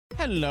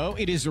Hello,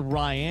 it is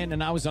Ryan,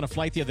 and I was on a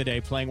flight the other day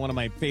playing one of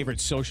my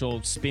favorite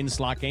social spin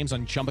slot games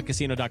on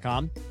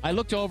ChumbaCasino.com. I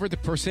looked over at the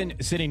person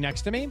sitting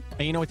next to me, and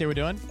you know what they were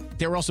doing?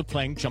 They were also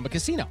playing Chumba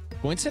Casino.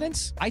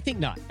 Coincidence? I think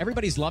not.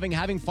 Everybody's loving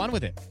having fun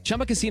with it.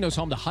 Chumba Casino is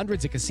home to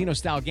hundreds of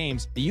casino-style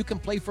games that you can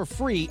play for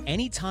free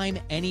anytime,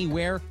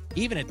 anywhere,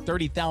 even at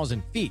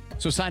 30,000 feet.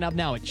 So sign up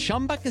now at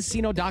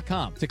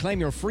ChumbaCasino.com to claim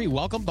your free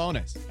welcome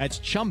bonus. That's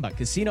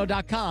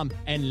ChumbaCasino.com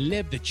and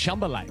live the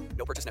Chumba life.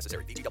 No purchase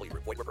necessary. VGW.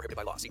 Void where prohibited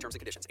by law. See terms and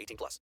conditions. 18+.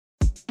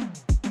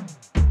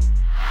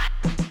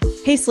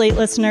 Hey Slate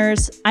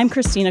listeners, I'm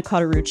Christina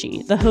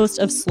Cauterucci, the host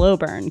of Slow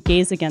Burn,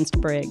 Gays Against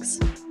Briggs.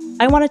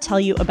 I want to tell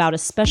you about a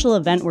special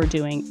event we're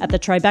doing at the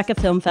Tribeca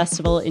Film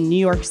Festival in New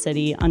York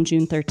City on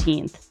June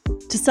 13th.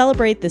 To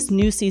celebrate this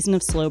new season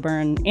of Slow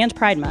Burn and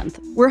Pride Month,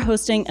 we're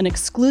hosting an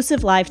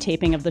exclusive live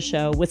taping of the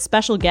show with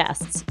special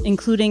guests,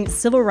 including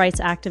civil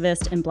rights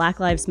activist and Black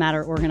Lives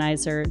Matter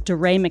organizer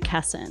DeRay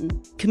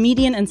McKesson,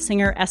 comedian and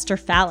singer Esther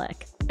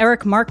Fallick,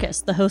 Eric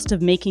Marcus, the host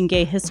of Making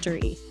Gay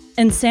History,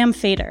 and Sam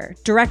Feder,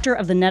 director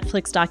of the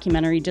Netflix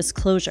documentary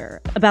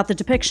Disclosure, about the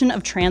depiction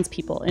of trans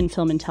people in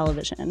film and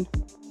television.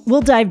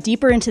 We'll dive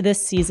deeper into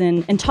this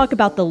season and talk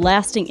about the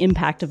lasting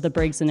impact of the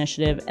Briggs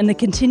Initiative and the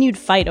continued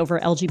fight over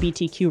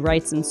LGBTQ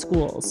rights in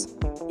schools.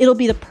 It'll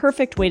be the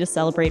perfect way to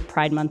celebrate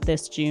Pride Month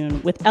this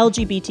June with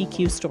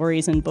LGBTQ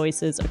stories and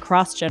voices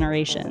across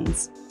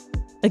generations.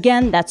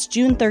 Again, that's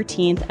June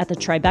 13th at the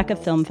Tribeca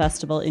Film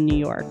Festival in New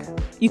York.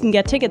 You can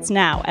get tickets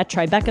now at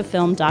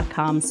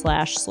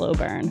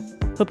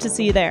tribecafilm.com/slowburn. Hope to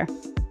see you there.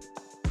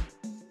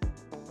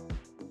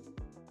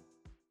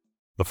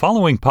 The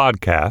following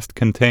podcast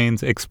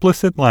contains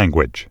explicit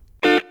language.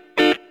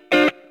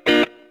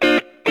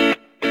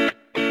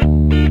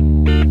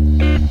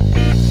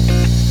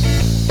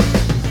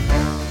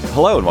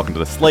 Hello and welcome to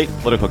the Slate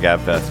Political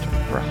Gabfest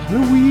for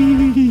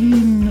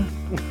Halloween,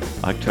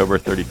 October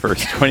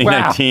 31st,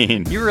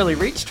 2019. Wow, you really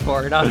reached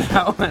for it on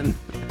that one.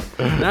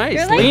 Nice,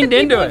 You're like leaned the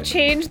into people it. Who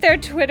change their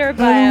Twitter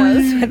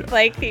bios with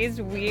like these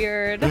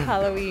weird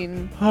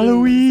Halloween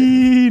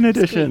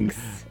edition.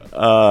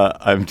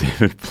 I'm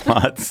David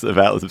Plotz of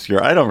Atlas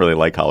Obscura. I don't really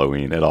like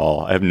Halloween at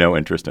all. I have no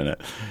interest in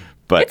it.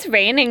 But it's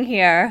raining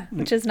here,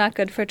 which is not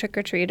good for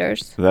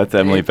trick-or-treaters. That's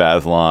Emily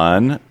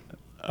Bazelon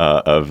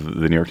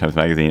of the New York Times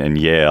Magazine and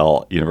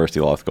Yale University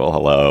Law School.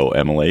 Hello,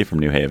 Emily from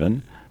New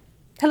Haven.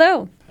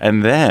 Hello.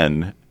 And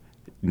then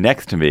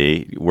next to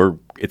me,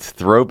 it's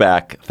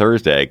Throwback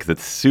Thursday because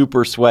it's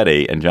super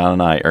sweaty, and John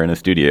and I are in a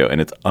studio, and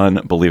it's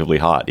unbelievably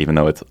hot, even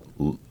though it's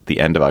the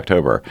end of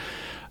October.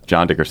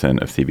 John Dickerson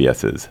of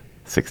CBS's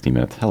 60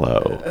 Minutes.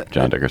 Hello,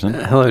 John Dickerson.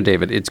 Hello,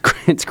 David. It's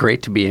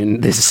great to be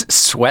in this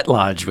sweat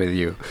lodge with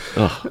you.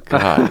 Oh,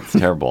 God, it's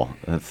terrible.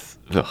 That's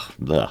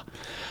bleh.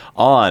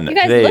 On you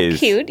guys today's look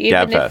cute,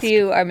 even Gabfest. if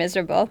you are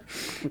miserable.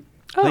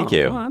 Thank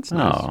you. Oh, that's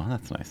nice. Oh,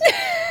 that's nice.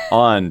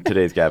 On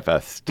today's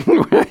Gabfest,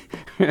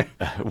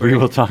 we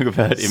will talk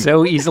about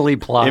so easily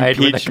plied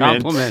with a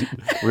compliment.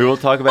 We will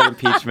talk about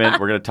impeachment.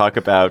 We're going to talk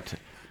about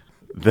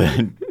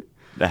the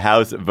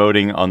House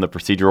voting on the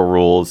procedural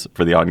rules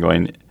for the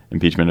ongoing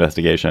impeachment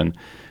investigation,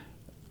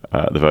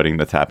 the voting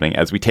that's happening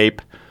as we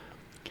tape.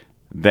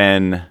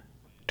 Then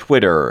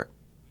Twitter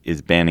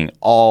is banning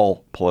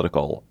all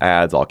political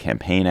ads, all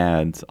campaign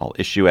ads, all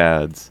issue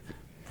ads.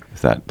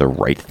 Is that the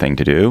right thing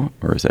to do,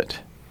 or is it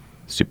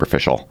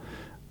superficial?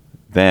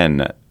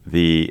 Then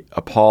the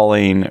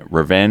appalling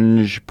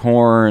revenge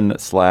porn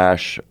 /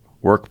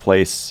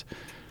 workplace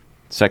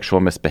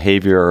sexual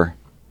misbehavior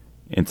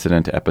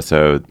incident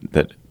episode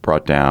that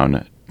brought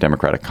down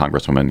Democratic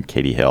Congresswoman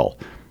Katie Hill.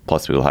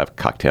 Plus, we will have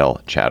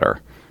cocktail chatter.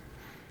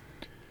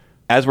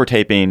 As we're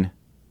taping,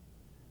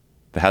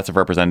 the House of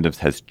Representatives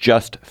has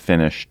just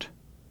finished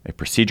a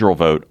procedural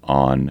vote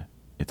on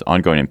its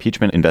ongoing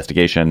impeachment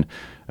investigation,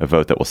 a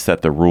vote that will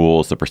set the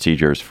rules, the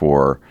procedures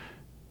for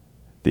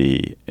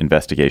the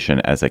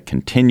investigation as it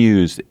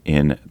continues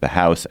in the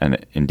House.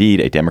 And indeed,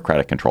 a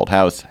Democratic-controlled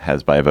House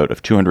has, by a vote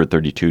of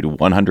 232 to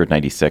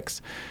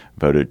 196,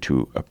 voted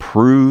to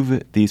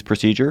approve these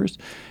procedures.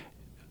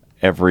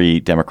 Every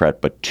Democrat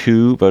but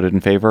 2 voted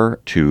in favor,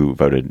 2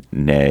 voted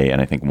nay,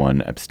 and I think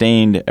 1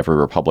 abstained. Every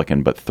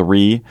Republican but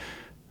 3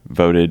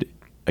 voted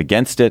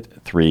against it,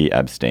 3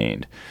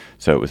 abstained.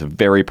 So it was a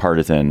very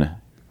partisan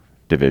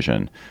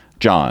division.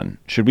 John,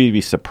 should we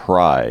be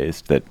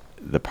surprised that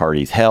the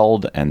parties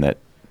held and that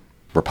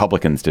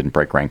Republicans didn't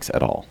break ranks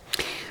at all?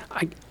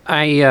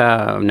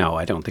 No,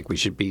 I don't think we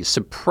should be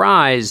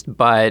surprised,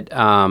 but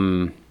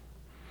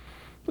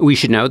we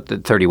should note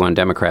that 31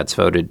 Democrats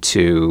voted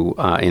to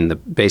in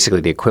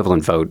basically the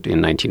equivalent vote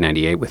in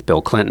 1998 with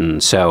Bill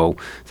Clinton. So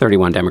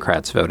 31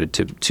 Democrats voted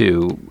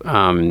to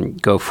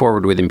go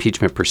forward with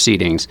impeachment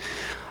proceedings.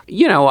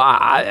 You know,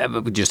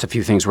 just a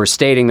few things. We're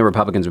stating the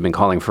Republicans have been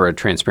calling for a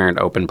transparent,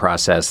 open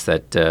process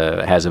that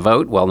has a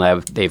vote. Well, now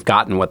they've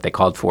gotten what they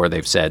called for.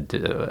 They've said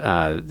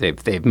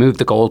they've moved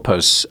the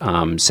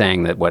goalposts,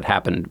 saying that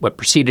what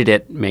preceded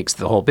it makes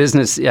the whole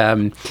business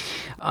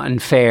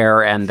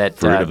unfair and that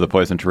fruit of the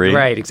poison tree.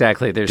 Right,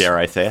 exactly. There's dare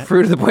I say it?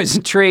 Fruit of the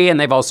poison tree, and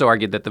they've also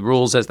argued that the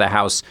rules as the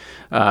House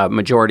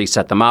majority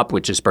set them up,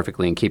 which is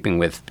perfectly in keeping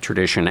with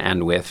tradition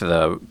and with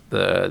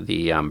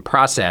the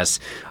process,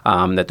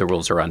 that the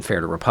rules are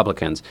unfair to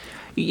Republicans.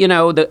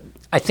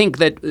 I think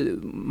that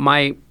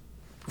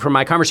from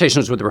my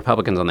conversations with the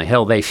Republicans on the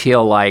Hill, they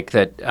feel like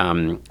that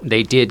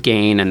they did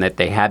gain and that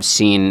they have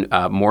seen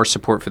more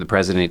support for the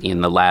president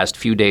in the last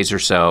few days or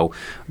so,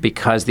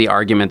 because the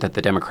argument that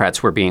the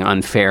Democrats were being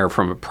unfair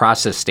from a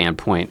process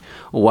standpoint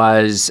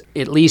was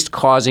at least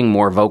causing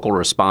more vocal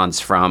response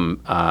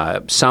from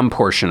some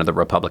portion of the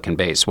Republican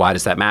base. Why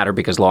does that matter?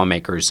 Because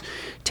lawmakers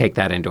take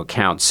that into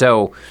account.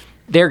 So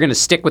they're going to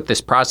stick with this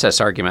process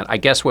argument. I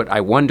guess what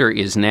I wonder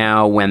is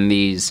now when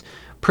these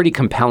pretty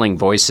compelling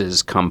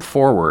voices come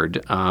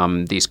forward,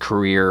 these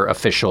career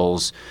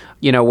officials,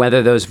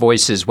 whether those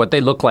voices, what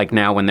they look like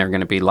now when they're going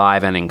to be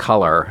live and in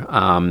color.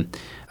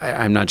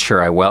 I'm not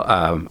sure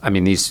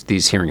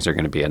these hearings are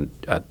going to be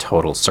a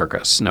total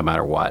circus no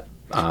matter what.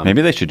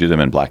 Maybe they should do them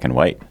in black and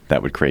white.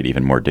 That would create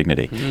even more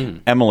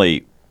dignity.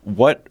 Emily,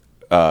 what,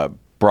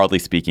 broadly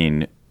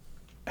speaking,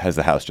 has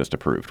the House just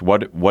approved?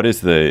 What are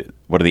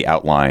the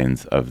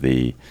outlines of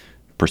the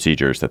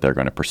procedures that they're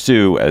going to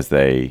pursue as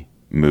they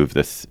move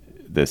this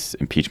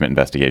impeachment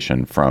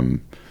investigation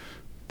from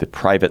the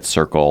private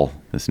circle,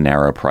 this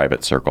narrow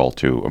private circle,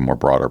 to a more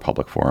broader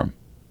public forum?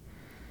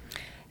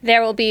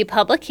 There will be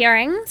public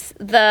hearings.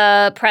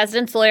 The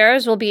president's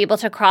lawyers will be able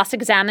to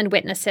cross-examine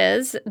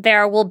witnesses.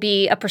 There will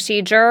be a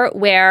procedure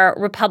where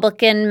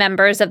Republican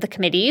members of the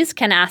committees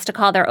can ask to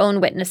call their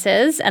own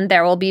witnesses, and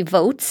there will be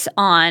votes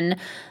on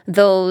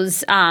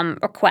those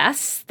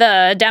requests.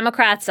 The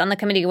Democrats on the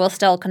committee will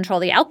still control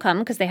the outcome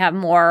because they have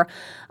more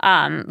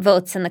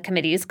votes in the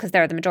committees because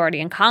they're the majority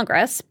in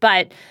Congress.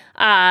 But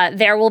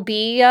there will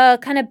be a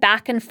kind of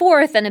back and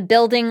forth and a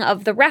building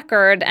of the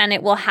record, and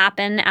it will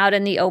happen out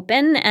in the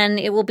open, and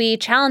it will be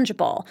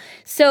challengeable.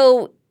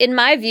 So in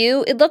my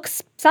view, it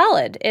looks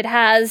solid. It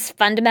has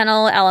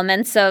fundamental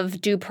elements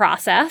of due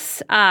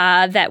process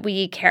that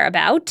we care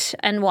about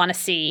and want to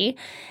see,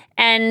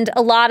 and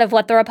a lot of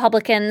what the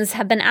Republicans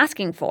have been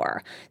asking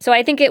for. So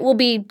I think it will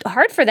be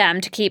hard for them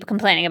to keep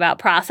complaining about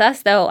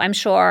process, though I'm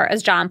sure,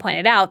 as John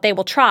pointed out, they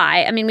will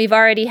try. I mean, we've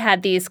already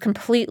had these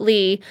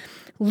completely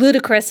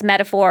ludicrous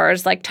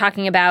metaphors like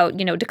talking about,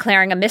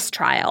 declaring a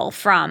mistrial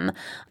from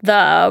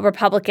the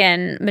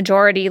Republican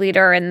majority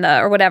leader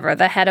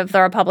the head of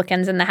the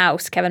Republicans in the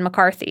House, Kevin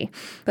McCarthy,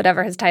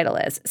 whatever his title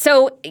is.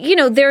 So,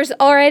 there's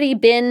already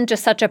been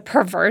just such a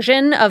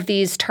perversion of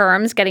these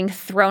terms getting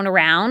thrown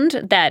around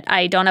that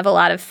I don't have a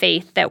lot of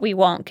faith that we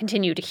won't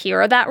continue to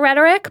hear that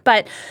rhetoric.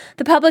 But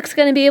the public's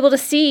going to be able to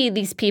see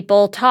these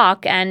people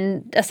talk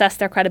and assess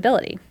their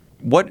credibility.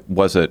 What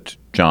was it,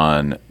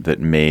 John,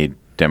 that made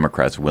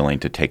Democrats willing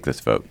to take this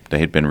vote? They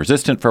had been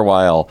resistant for a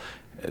while.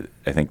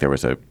 I think there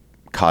was a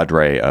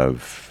cadre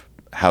of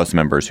House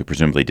members who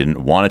presumably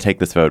didn't want to take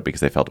this vote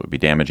because they felt it would be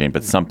damaging,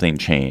 but something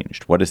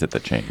changed. What is it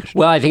that changed?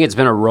 Well, I think it's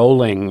been a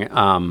rolling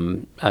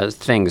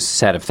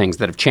set of things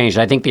that have changed.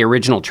 I think the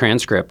original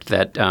transcript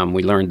that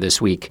we learned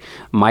this week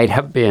might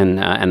have been,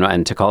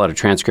 and to call it a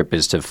transcript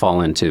is to fall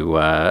into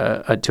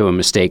to a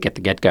mistake at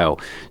the get-go.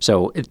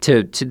 So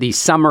to the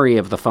summary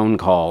of the phone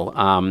call,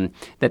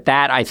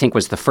 that I think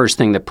was the first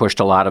thing that pushed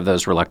a lot of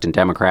those reluctant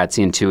Democrats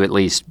into at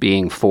least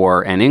being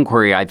for an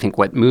inquiry. I think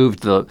what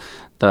moved the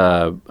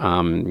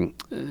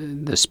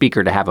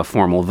speaker to have a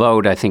formal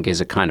vote, I think, is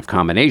a kind of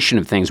combination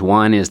of things.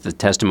 One is the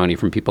testimony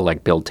from people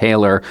like Bill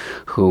Taylor,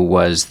 who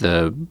was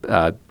the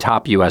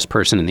top U.S.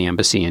 person in the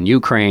embassy in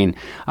Ukraine,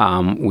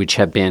 which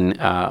have been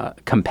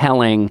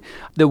compelling.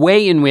 The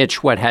way in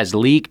which what has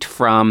leaked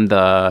from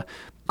the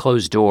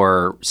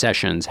closed-door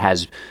sessions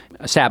has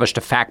established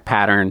a fact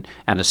pattern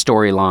and a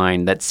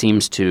storyline that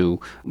seems to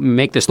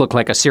make this look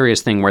like a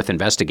serious thing worth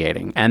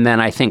investigating. And then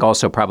I think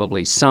also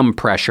probably some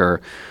pressure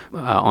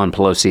on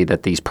Pelosi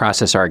that these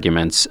process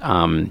arguments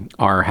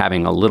are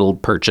having a little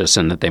purchase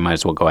and that they might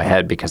as well go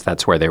ahead because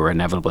that's where they were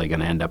inevitably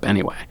going to end up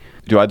anyway.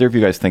 Do either of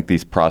you guys think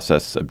these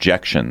process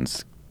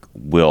objections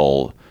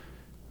will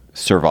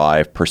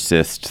survive,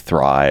 persist,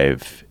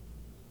 thrive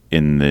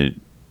in the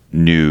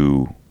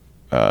new,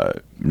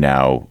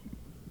 now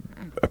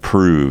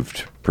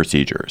approved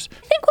procedures?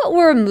 I think what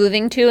we're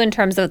moving to in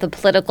terms of the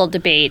political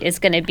debate is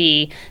going to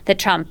be that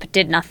Trump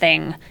did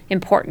nothing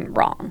important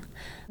wrong.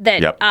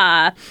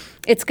 That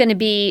it's going to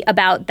be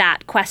about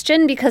that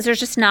question because there's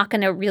just not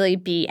going to really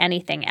be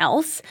anything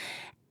else.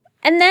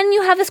 And then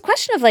you have this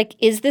question of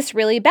is this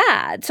really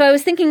bad? So I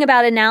was thinking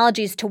about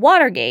analogies to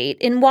Watergate.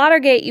 In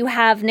Watergate, you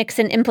have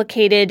Nixon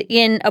implicated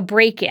in a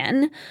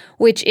break-in,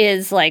 which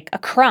is like a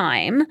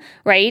crime,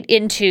 right,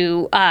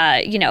 into,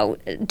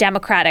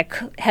 Democratic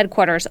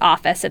headquarters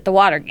office at the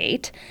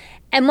Watergate.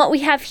 And what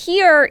we have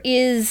here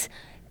is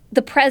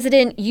the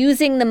president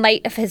using the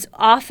might of his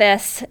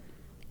office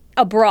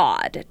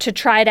abroad to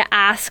try to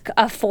ask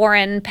a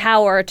foreign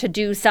power to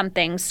do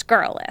something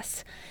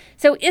scurrilous.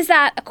 So is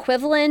that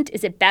equivalent?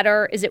 Is it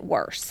better? Is it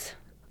worse?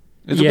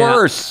 It's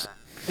worse.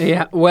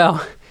 Yeah,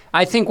 well,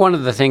 I think one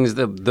of the things,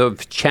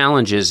 the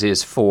challenges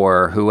is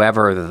for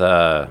whoever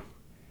the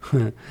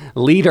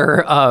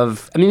leader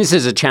of, I mean, this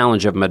is a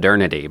challenge of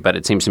modernity, but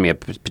it seems to me a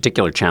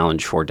particular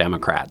challenge for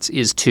Democrats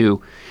is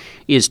to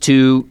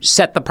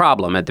set the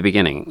problem at the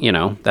beginning. You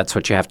know, that's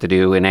what you have to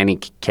do in any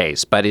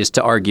case, but is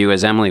to argue,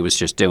 as Emily was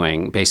just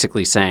doing,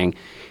 basically saying,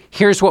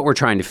 here's what we're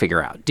trying to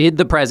figure out. Did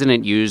the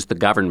president use the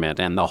government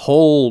and the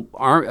whole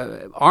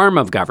arm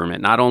of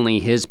government, not only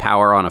his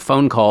power on a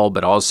phone call,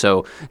 but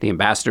also the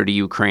ambassador to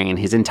Ukraine,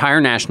 his entire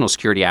national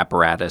security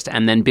apparatus,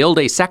 and then build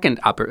a second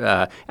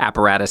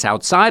apparatus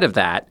outside of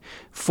that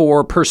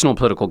for personal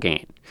political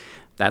gain?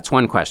 That's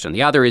one question.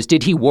 The other is,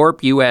 did he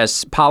warp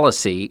U.S.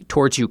 policy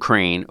towards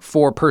Ukraine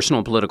for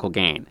personal political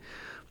gain?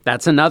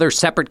 That's another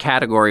separate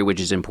category which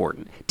is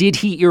important. Did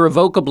he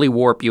irrevocably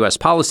warp U.S.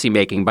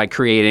 policymaking by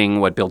creating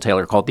what Bill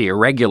Taylor called the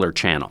irregular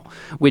channel,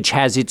 which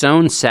has its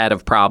own set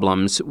of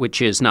problems, which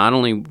is not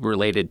only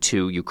related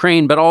to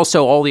Ukraine, but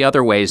also all the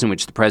other ways in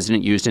which the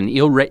president used an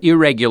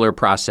irregular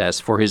process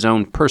for his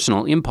own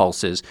personal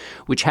impulses,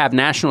 which have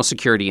national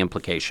security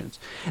implications.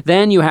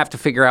 Then you have to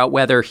figure out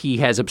whether he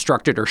has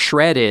obstructed or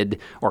shredded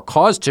or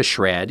caused to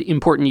shred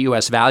important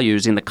U.S.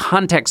 values in the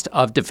context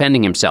of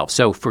defending himself.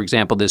 So, for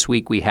example, this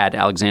week we had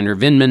Alexander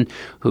Vindman,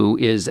 who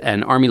is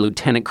an Army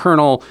lieutenant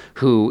colonel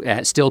who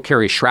still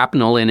carries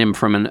shrapnel in him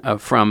from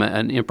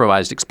an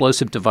improvised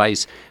explosive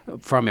device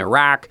from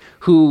Iraq,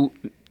 who,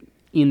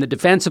 in the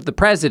defense of the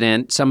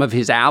president, some of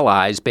his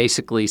allies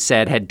basically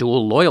said had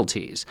dual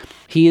loyalties.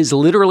 He is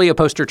literally a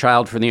poster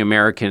child for the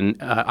American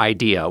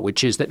idea,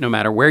 which is that no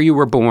matter where you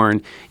were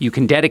born, you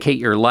can dedicate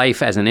your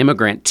life as an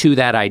immigrant to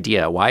that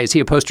idea. Why is he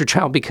a poster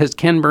child? Because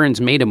Ken Burns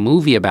made a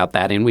movie about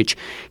that in which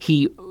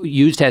he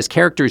used as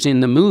characters in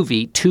the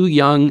movie two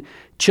young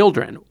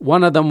children.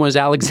 One of them was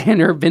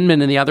Alexander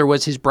Vindman and the other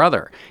was his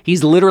brother.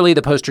 He's literally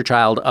the poster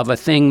child of a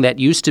thing that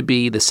used to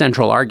be the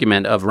central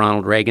argument of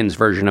Ronald Reagan's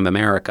version of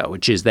America,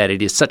 which is that it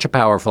is such a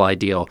powerful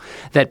ideal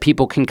that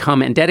people can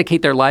come and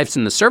dedicate their lives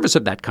in the service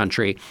of that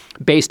country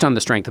based on the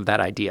strength of that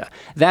idea.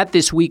 That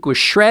this week was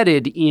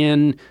shredded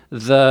in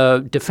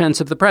the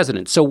defense of the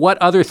president. So what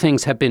other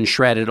things have been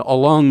shredded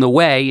along the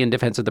way in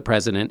defense of the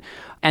president?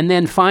 And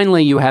then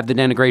finally, you have the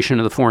denigration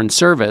of the Foreign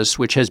Service,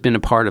 which has been a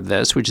part of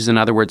this, which is, in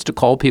other words, to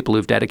call people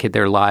who've dedicated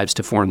their lives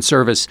to foreign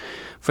service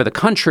for the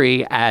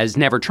country as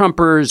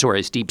never-Trumpers or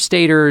as deep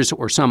staters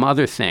or some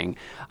other thing.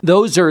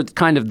 Those are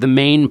kind of the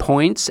main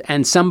points.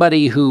 And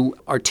somebody who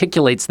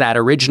articulates that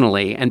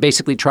originally and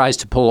basically tries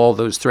to pull all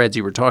those threads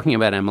you were talking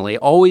about, Emily,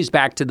 always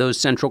back to those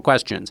central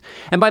questions.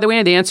 And by the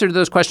way, the answer to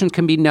those questions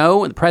can be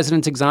no. The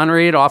president's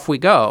exonerated. Off we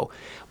go.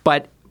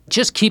 But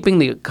just keeping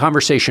the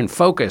conversation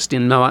focused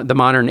in the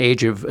modern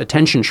age of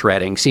attention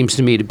shredding seems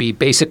to me to be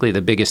basically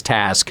the biggest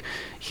task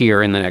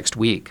here in the next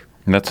week.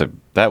 And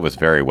that was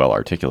very well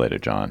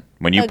articulated, John.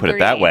 When you put it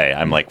that way,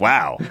 I'm like,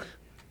 wow,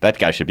 that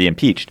guy should be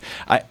impeached.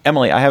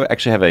 Emily, I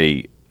actually have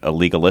a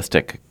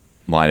legalistic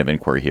line of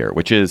inquiry here,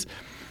 which is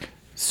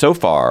so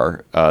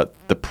far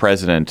the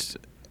president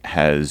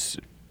has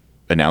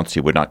announced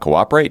he would not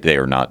cooperate. They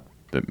are not.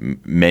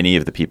 Many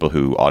of the people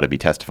who ought to be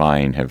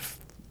testifying have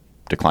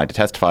declined to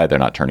testify. They're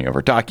not turning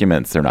over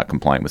documents. They're not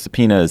complying with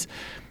subpoenas.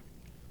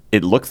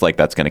 It looks like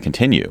that's going to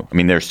continue. I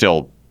mean, there's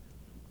still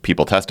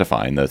people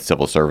testifying. The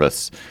civil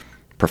service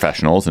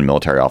professionals and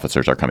military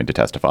officers are coming to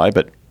testify,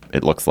 but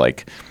it looks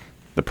like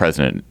the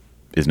president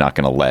is not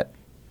going to let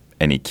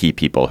any key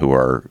people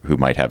who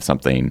might have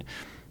something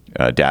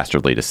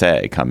dastardly to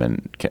say come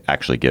and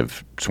actually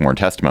give sworn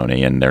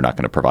testimony, and they're not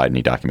going to provide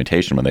any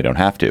documentation when they don't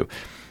have to.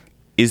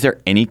 Is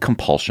there any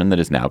compulsion that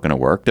is now going to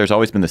work? There's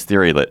always been this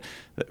theory that,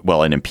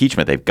 well, in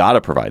impeachment, they've got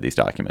to provide these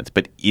documents.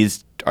 But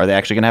are they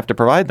actually going to have to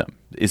provide them?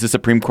 Is the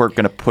Supreme Court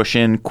going to push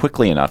in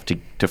quickly enough to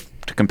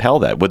compel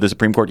that? Would the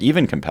Supreme Court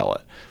even compel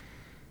it?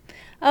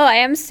 Oh, I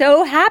am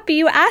so happy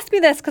you asked me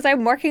this because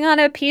I'm working on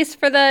a piece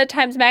for the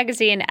Times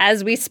Magazine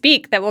as we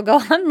speak that will go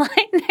online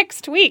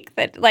next week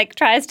that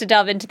tries to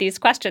delve into these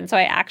questions. So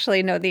I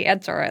actually know the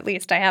answer, or at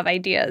least I have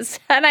ideas.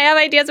 And I have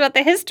ideas about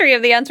the history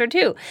of the answer,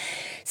 too.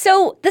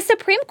 So the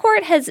Supreme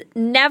Court has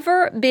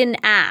never been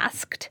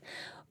asked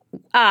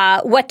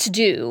what to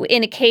do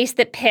in a case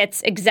that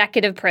pits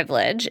executive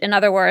privilege. In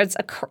other words,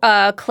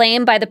 a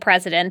claim by the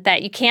president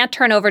that you can't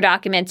turn over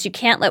documents, you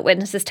can't let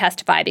witnesses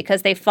testify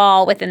because they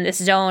fall within this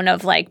zone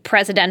of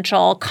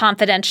presidential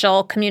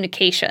confidential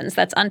communications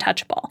that's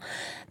untouchable.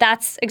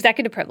 That's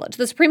executive privilege.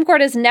 The Supreme Court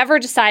has never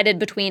decided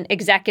between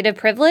executive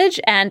privilege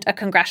and a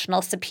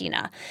congressional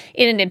subpoena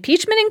in an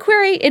impeachment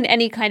inquiry, in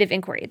any kind of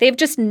inquiry. They've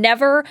just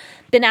never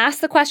been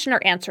asked the question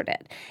or answered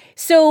it.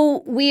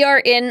 So we are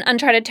in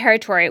uncharted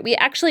territory. We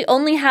actually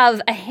only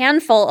have a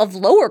handful of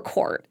lower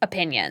court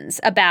opinions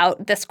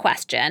about this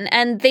question,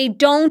 and they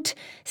don't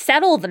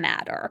settle the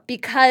matter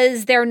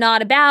because they're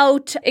not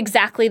about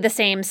exactly the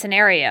same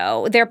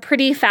scenario. They're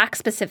pretty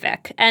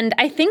fact-specific, and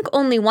I think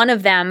only one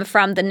of them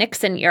from the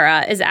Nixon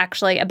era is is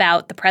actually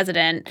about the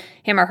president,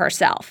 him or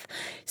herself.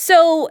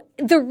 So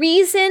the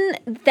reason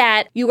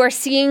that you are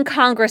seeing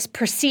Congress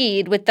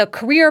proceed with the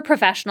career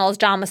professionals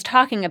John was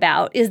talking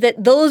about is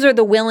that those are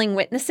the willing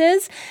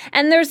witnesses.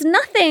 And there's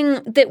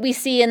nothing that we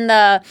see in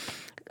the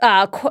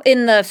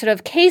sort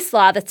of case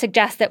law that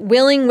suggests that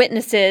willing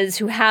witnesses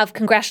who have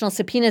congressional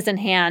subpoenas in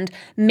hand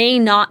may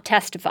not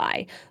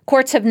testify.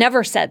 Courts have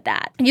never said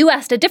that. You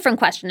asked a different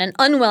question. An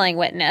unwilling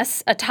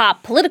witness, a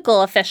top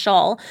political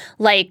official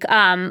like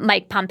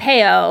Mike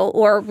Pompeo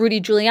or Rudy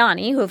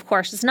Giuliani, who of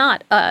course is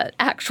not an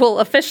actual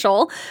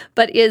official,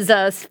 but is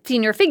a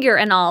senior figure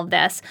in all of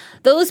this,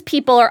 those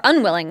people are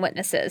unwilling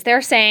witnesses.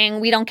 They're saying,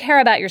 we don't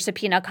care about your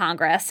subpoena,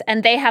 Congress,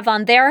 and they have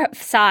on their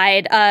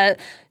side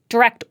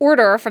direct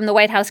order from the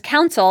White House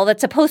counsel that's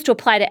supposed to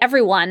apply to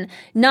everyone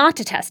not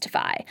to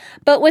testify.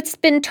 But what's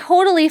been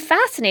totally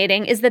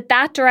fascinating is that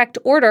that direct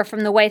order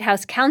from the White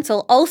House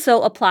counsel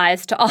also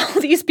applies to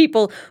all these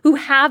people who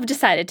have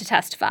decided to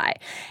testify.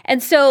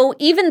 And so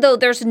even though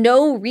there's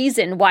no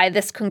reason why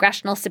this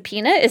congressional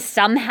subpoena is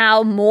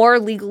somehow more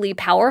legally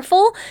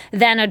powerful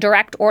than a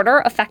direct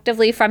order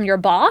effectively from your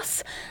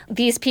boss,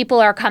 these people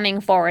are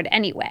coming forward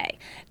anyway.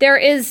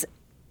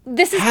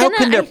 How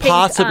can there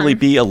possibly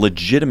be a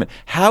legitimate?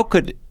 How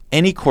could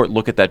any court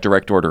look at that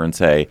direct order and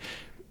say,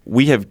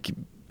 we have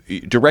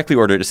directly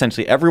ordered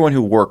essentially everyone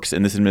who works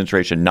in this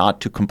administration not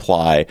to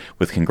comply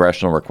with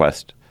congressional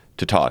request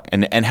to talk?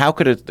 And how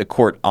could the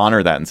court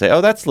honor that and say,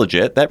 oh, that's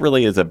legit? That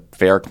really is a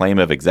fair claim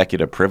of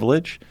executive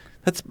privilege?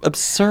 That's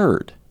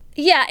absurd.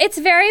 Yeah, it's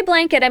very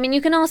blanket. I mean,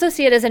 you can also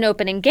see it as an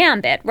opening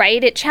gambit,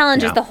 right? It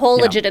challenges the whole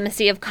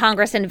legitimacy of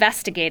Congress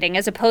investigating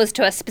as opposed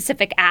to a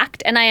specific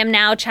act. And I am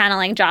now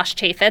channeling Josh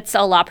Chaffetz,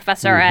 a law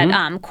professor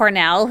at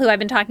Cornell, who I've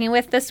been talking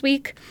with this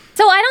week.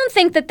 So I don't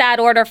think that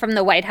order from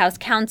the White House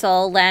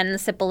counsel, Len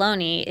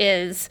Cipollone,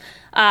 is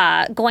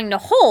going to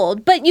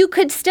hold. But you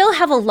could still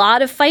have a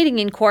lot of fighting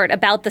in court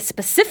about the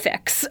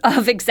specifics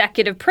of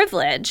executive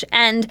privilege.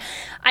 And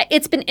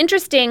it's been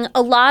interesting.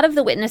 A lot of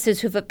the witnesses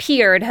who've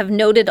appeared have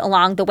noted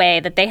along the way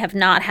that they have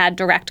not had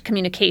direct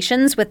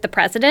communications with the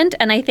president.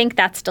 And I think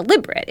that's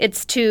deliberate.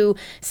 It's to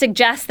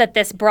suggest that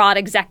this broad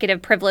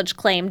executive privilege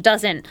claim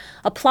doesn't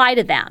apply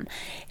to them.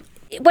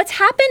 What's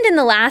happened in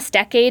the last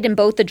decade in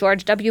both the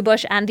George W.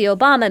 Bush and the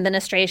Obama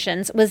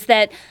administrations was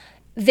that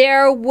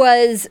there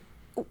was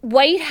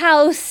White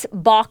House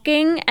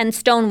balking and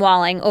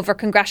stonewalling over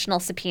congressional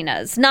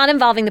subpoenas, not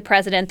involving the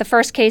president. The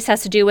first case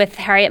has to do with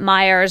Harriet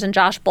Miers and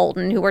Josh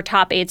Bolten, who were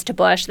top aides to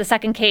Bush. The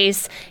second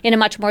case, in a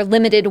much more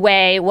limited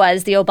way,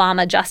 was the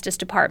Obama Justice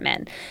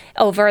Department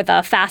over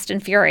the Fast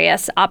and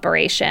Furious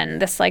operation,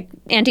 this like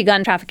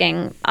anti-gun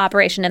trafficking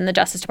operation in the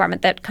Justice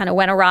Department that kind of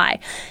went awry.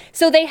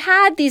 So they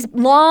had these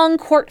long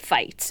court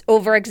fights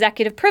over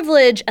executive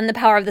privilege and the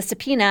power of the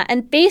subpoena.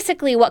 And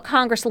basically what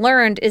Congress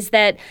learned is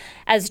that,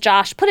 as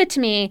Josh put it to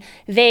me,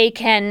 they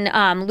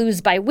can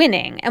lose by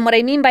winning. And what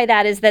I mean by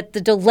that is that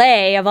the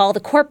delay of all the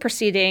court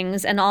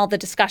proceedings and all the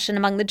discussion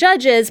among the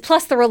judges,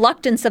 plus the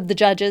reluctance of the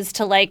judges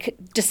to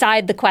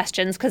decide the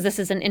questions because this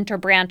is an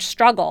interbranch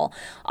struggle,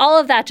 all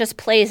of that just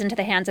plays into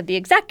the hands of the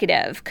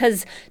executive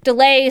because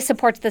delay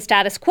supports the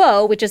status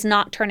quo, which is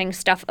not turning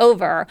stuff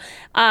over.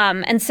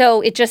 And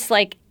so it just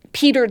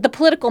the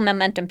political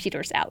momentum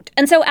peters out.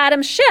 And so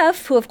Adam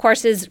Schiff, who of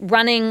course is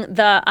running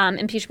the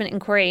impeachment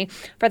inquiry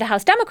for the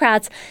House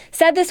Democrats,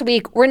 said this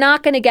week, we're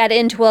not going to get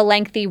into a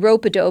lengthy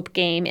rope-a-dope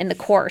game in the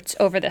courts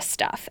over this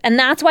stuff. And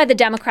that's why the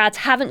Democrats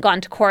haven't gone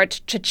to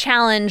court to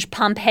challenge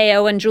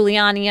Pompeo and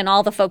Giuliani and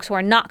all the folks who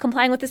are not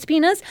complying with the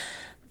subpoenas.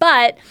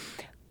 But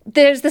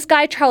there's this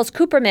guy, Charles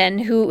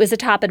Cooperman, who is a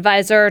top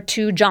advisor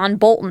to John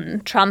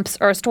Bolton, Trump's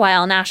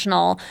erstwhile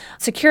national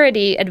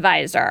security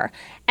advisor.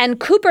 And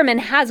Cooperman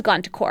has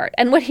gone to court.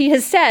 And what he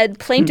has said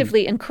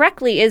plaintively and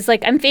correctly is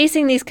I'm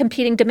facing these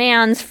competing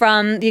demands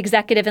from the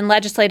executive and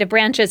legislative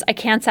branches. I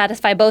can't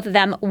satisfy both of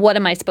them. What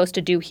am I supposed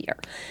to do here?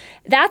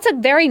 That's a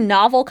very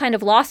novel kind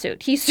of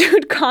lawsuit. He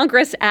sued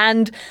Congress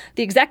and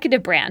the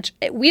executive branch.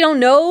 We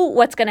don't know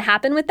what's going to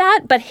happen with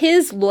that. But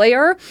his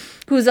lawyer,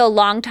 who's a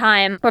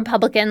longtime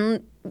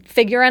Republican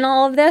figure in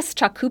all of this,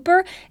 Chuck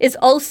Cooper, is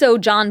also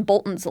John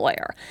Bolton's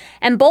lawyer.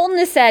 And Bolton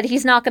has said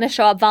he's not going to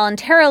show up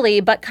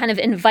voluntarily, but kind of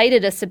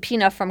invited a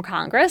subpoena from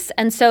Congress.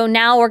 And so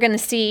now we're going to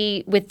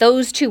see with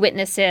those two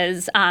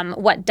witnesses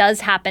what does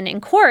happen in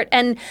court.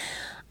 And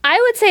I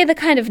would say the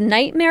kind of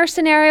nightmare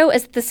scenario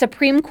is the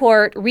Supreme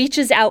Court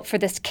reaches out for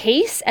this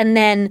case and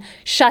then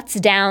shuts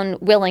down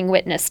willing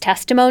witness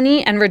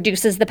testimony and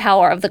reduces the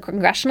power of the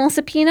congressional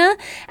subpoena.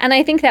 And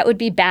I think that would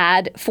be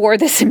bad for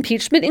this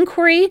impeachment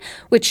inquiry,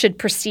 which should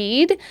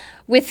proceed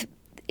with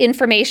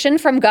information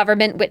from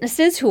government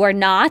witnesses who are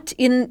not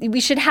in. We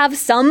should have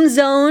some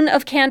zone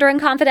of candor and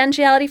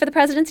confidentiality for the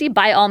presidency,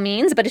 by all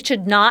means, but it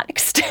should not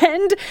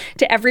extend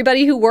to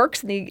everybody who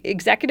works in the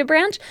executive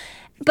branch.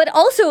 But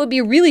also it would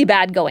be really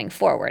bad going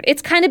forward.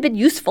 It's kind of been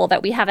useful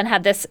that we haven't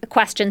had this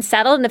question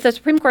settled. And if the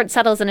Supreme Court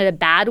settles in a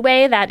bad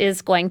way, that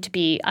is going to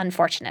be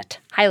unfortunate,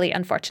 highly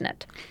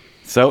unfortunate.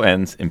 So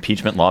ends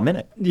Impeachment Law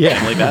Minute. Yeah.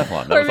 Emily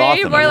Bazelon. That Or was maybe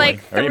awesome. more Emily.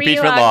 like Or 3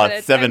 Impeachment Law Law,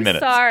 minutes. 7 I'm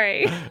minutes.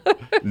 Sorry.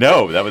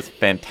 No, that was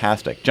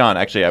fantastic. John,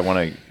 actually, I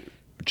want to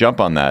jump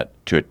on that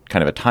to a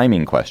kind of a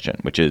timing question,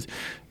 which is,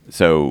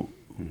 so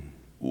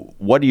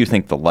what do you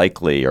think the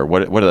likely, or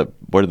what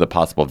are the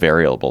possible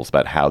variables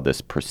about how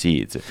this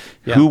proceeds?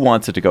 Yeah. Who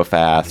wants it to go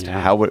fast?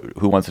 Yeah.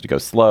 Who wants it to go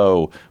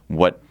slow?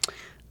 What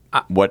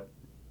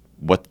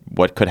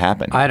could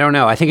happen? I don't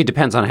know. I think it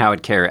depends on how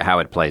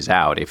it plays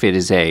out. If it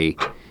is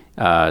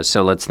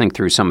so let's think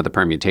through some of the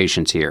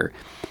permutations here.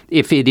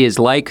 If it is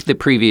like the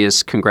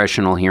previous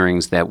congressional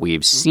hearings that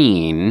we've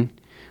seen,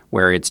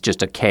 where it's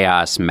just a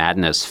chaos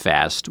madness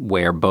fest,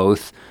 where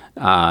both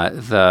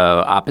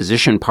the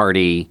opposition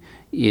party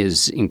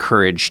is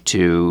encouraged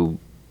to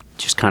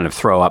just kind of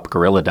throw up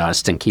gorilla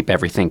dust and keep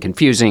everything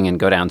confusing and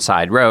go down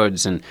side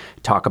roads and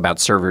talk about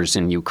servers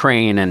in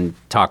Ukraine and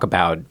talk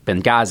about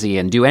Benghazi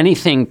and do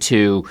anything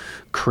to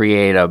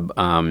create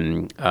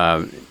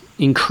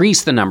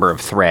increase the number of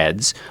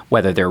threads,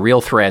 whether they're real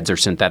threads or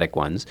synthetic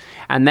ones.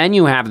 And then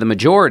you have the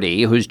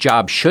majority whose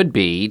job should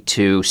be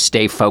to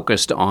stay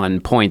focused on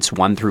points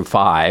 1 through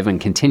 5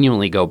 and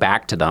continually go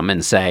back to them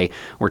and say,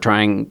 we're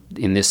trying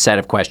in this set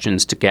of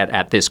questions to get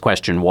at this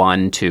question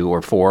 1, 2,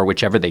 or 4,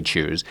 whichever they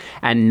choose,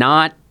 and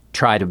not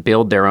try to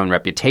build their own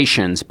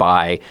reputations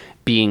by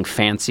being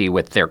fancy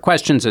with their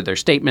questions or their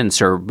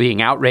statements or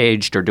being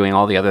outraged or doing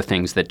all the other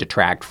things that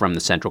detract from the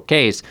central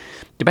case.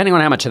 Depending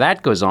on how much of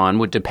that goes on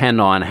would depend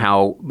on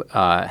how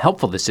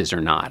helpful this is or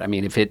not. I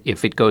mean, if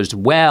it goes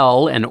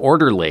well and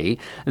orderly,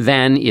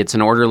 then it's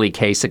an orderly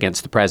case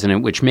against the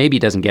president, which maybe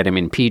doesn't get him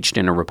impeached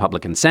in a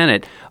Republican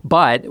Senate,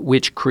 but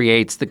which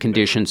creates the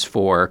conditions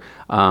for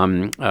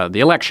the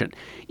election.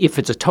 If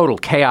it's a total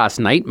chaos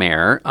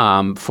nightmare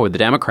for the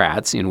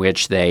Democrats, in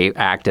which they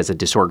act as a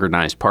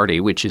disorganized party,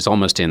 which is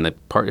almost in the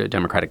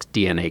Democratic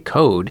DNA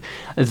code,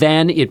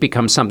 then it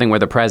becomes something where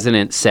the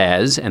president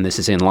says, and this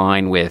is in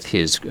line with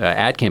his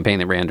ad campaign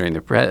that ran during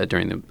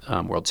the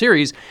World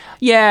Series,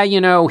 yeah, you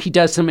know, he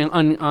does some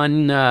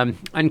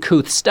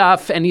uncouth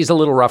stuff, and he's a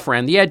little rough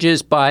around the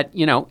edges, but,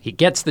 you know, he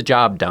gets the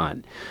job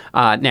done.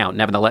 Now,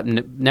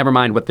 never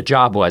mind what the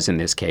job was in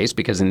this case,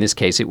 because in this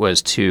case it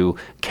was to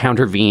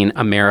countervene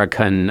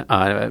American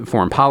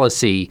foreign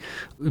policy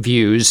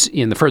views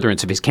in the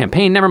furtherance of his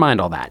campaign. Never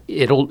mind all that.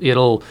 It'll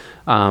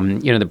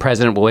the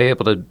president will be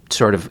able to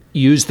sort of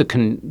use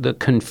the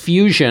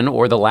confusion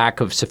or the lack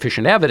of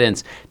sufficient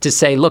evidence to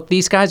say, look,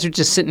 these guys are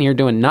just sitting here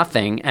doing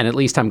nothing, and at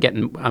least I'm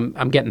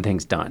getting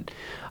things done.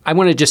 I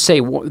want to just say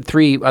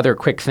 3 other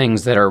quick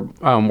things that are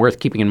worth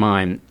keeping in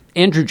mind.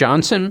 Andrew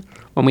Johnson,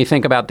 when we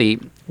think about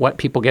what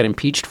people get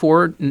impeached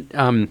for,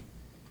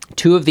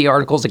 2 of the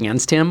articles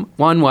against him.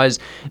 One was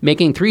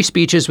making 3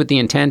 speeches with the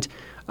intent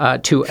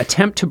to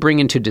attempt to bring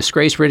into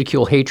disgrace,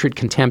 ridicule, hatred,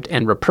 contempt,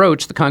 and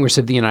reproach the Congress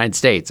of the United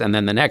States. And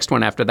then the next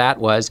one after that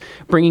was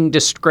bringing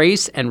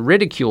disgrace and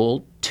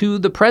ridicule to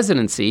the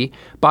presidency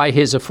by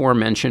his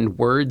aforementioned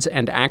words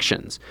and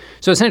actions.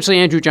 So essentially,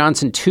 Andrew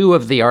Johnson, 2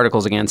 of the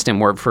articles against him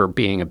were for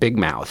being a big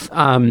mouth,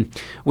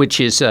 which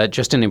is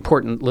just an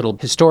important little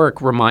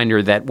historic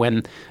reminder that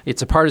when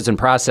it's a partisan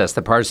process,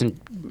 the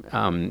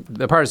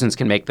partisans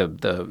can make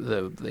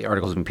the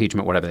articles of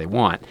impeachment whatever they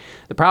want.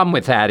 The problem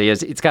with that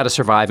is it's got to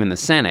survive in the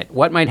Senate.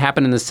 What might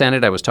happen in the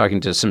Senate? I was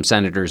talking to some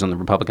senators on the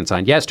Republican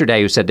side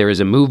yesterday who said there is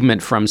a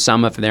movement from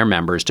some of their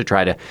members to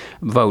try to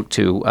vote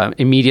to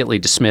immediately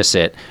dismiss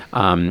it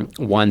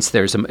once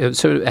there's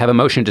have a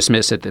motion to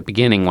dismiss at the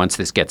beginning once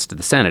this gets to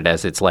the Senate,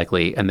 as it's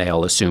likely, and they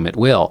all assume it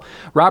will.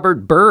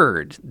 Robert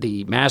Byrd,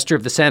 the master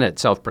of the Senate,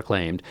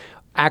 self-proclaimed,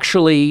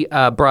 actually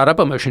brought up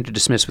a motion to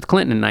dismiss with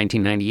Clinton in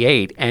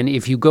 1998. And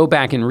if you go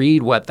back and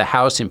read what the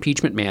House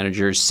impeachment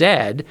managers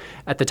said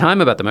at the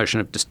time about the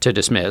motion to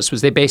dismiss,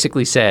 was they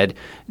basically said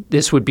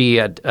this would be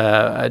a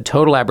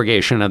total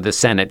abrogation of the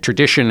Senate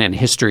tradition and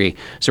history.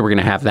 So we're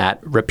going to have that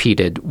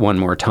repeated one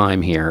more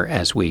time here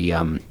as we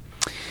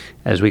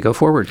go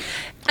forward.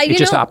 It's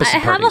just opposite I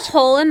have parties. a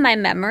hole in my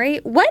memory.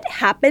 What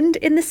happened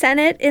in the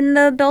Senate in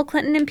the Bill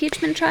Clinton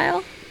impeachment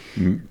trial?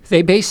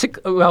 They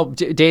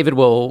David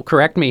will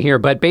correct me here,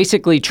 but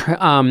basically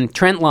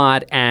Trent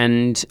Lott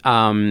and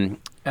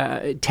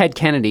Ted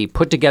Kennedy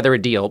put together a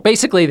deal.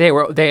 Basically,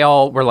 they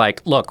all were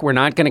like, look, we're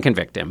not going to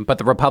convict him, but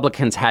the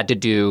Republicans had to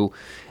do.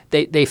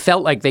 They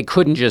felt like they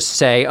couldn't just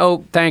say,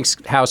 "Oh, thanks,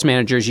 House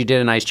managers, you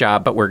did a nice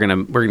job, but we're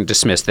gonna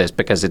dismiss this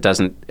because it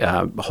doesn't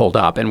hold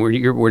up, and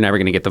we're never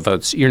going to get the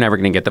votes. You're never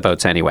going to get the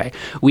votes anyway.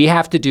 We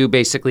have to do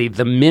basically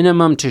the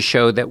minimum to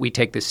show that we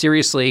take this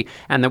seriously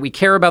and that we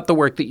care about the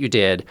work that you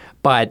did,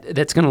 but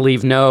that's going to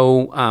leave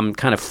no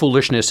kind of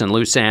foolishness and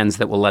loose ends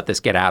that will let this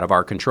get out of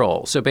our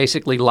control." So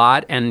basically,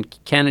 Lott and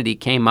Kennedy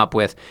came up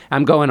with.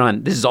 I'm going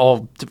on. This is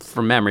all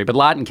from memory, but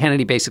Lott and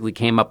Kennedy basically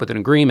came up with an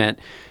agreement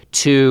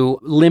to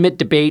limit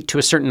debate to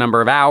a certain number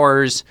of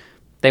hours.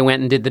 They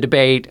went and did the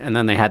debate, and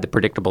then they had the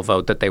predictable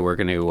vote that they were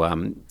going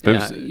to.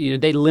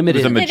 They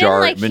limited. There was a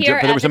majority, but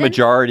there was a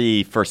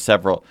majority for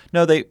several.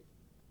 No, there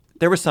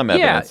was some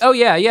evidence. Yeah. Oh,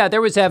 yeah.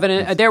 There was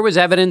evidence. There was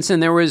evidence,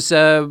 and there was.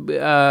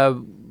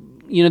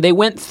 they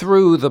went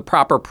through the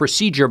proper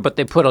procedure, but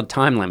they put a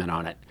time limit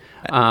on it.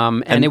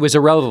 And it was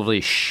a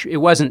relatively, it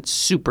wasn't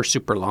super,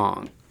 super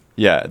long.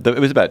 Yeah, it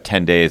was about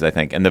 10 days, I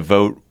think. And the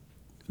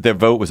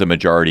vote was a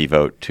majority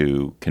vote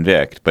to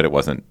convict, but it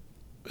wasn't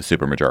a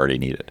super majority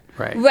needed.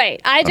 Right.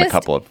 Right.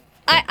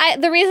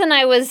 The reason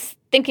I was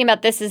thinking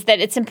about this is that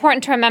it's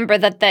important to remember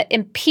that the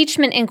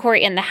impeachment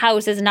inquiry in the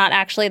House is not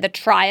actually the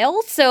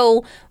trial.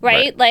 So,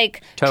 right.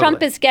 Like Totally.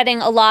 Trump is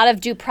getting a lot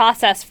of due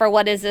process for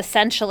what is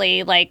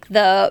essentially like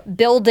the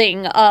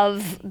building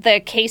of the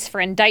case for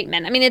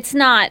indictment. I mean, it's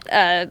not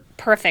a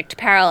perfect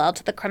parallel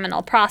to the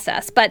criminal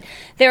process, but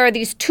there are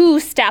these two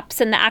steps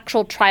in the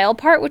actual trial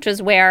part, which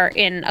is where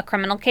in a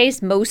criminal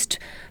case, most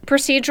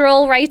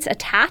procedural rights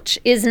attach,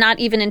 is not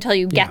even until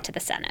you get to the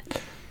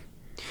Senate.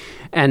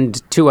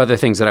 And two other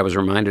things that I was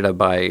reminded of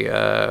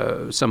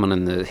by someone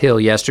in the Hill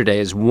yesterday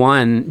is,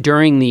 one,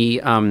 during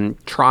the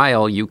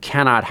trial, you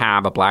cannot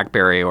have a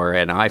BlackBerry or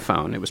an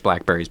iPhone. It was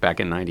BlackBerries back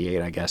in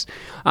 98, I guess.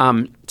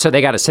 So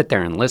they got to sit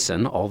there and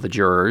listen, all the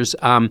jurors.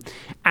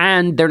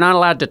 And they're not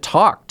allowed to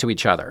talk to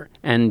each other.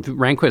 And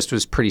Rehnquist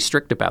was pretty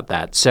strict about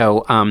that.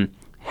 So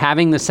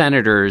having the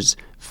senators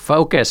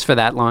focus for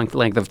that long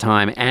length of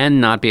time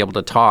and not be able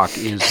to talk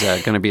is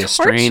going to be a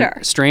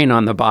strain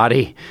on the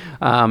body.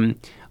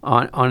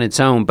 On its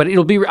own, but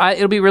it'll be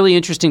really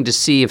interesting to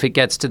see if it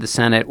gets to the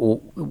Senate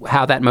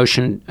how that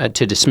motion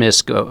to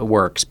dismiss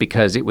works,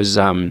 because it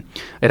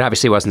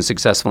obviously wasn't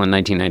successful in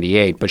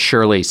 1998, but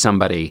surely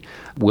somebody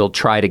will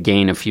try to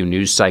gain a few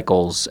news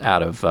cycles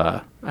out of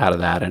that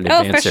and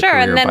advance their career.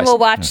 And then we'll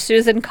watch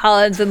Susan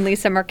Collins and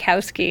Lisa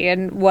Murkowski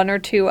and one or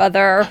two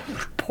other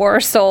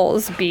poor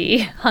souls be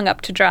hung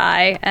up to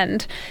dry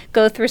and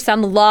go through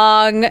some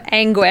long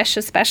anguish,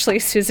 especially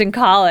Susan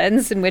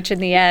Collins, in which in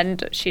the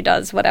end she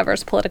does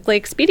whatever's politically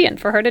expedient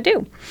for her to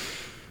do.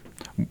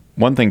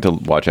 One thing to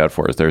watch out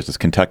for is there's this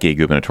Kentucky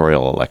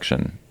gubernatorial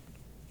election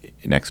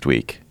next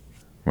week.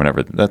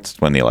 That's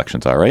when the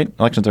elections are, right?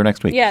 Elections are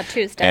next week. Yeah,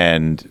 Tuesday.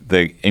 And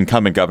the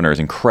incumbent governor is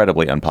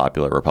incredibly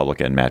unpopular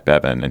Republican, Matt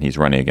Bevin, and he's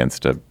running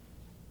against a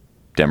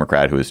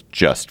Democrat who is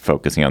just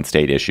focusing on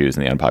state issues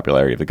and the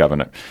unpopularity of the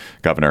governor.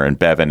 And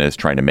Bevin is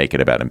trying to make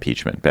it about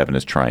impeachment. Bevin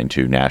is trying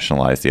to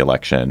nationalize the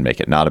election, make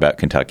it not about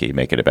Kentucky,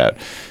 make it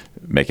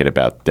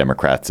about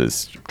Democrats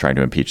as trying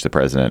to impeach the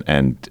president.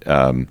 And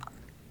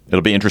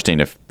it'll be interesting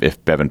if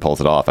Bevin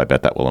pulls it off. I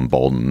bet that will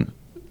embolden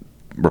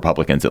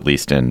Republicans, at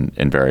least in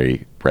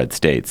very red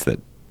states, that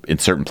in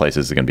certain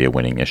places is going to be a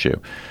winning issue.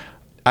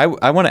 I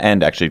want to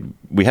end, actually,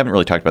 we haven't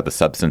really talked about the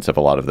substance of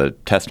a lot of the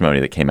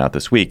testimony that came out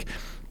this week,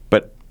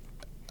 but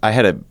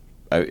I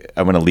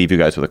want to leave you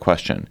guys with a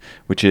question,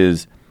 which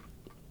is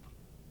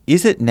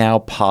it now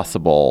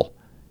possible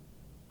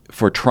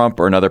for Trump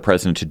or another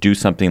president to do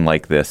something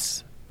like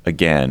this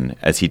again,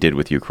 as he did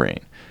with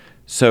Ukraine?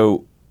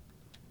 So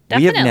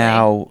Definitely. We have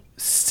now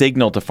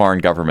signaled to foreign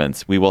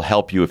governments, we will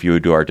help you if you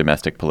do our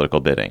domestic political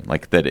bidding.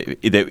 Like that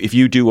if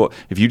you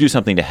do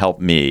something to help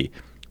me,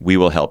 we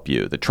will help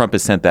you. That Trump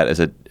has sent that as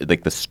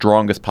the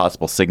strongest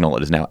possible signal.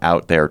 It is now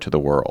out there to the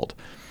world.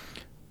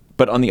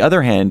 But on the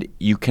other hand,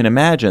 you can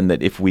imagine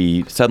that if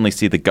we suddenly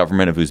see the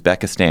government of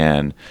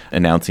Uzbekistan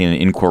announcing an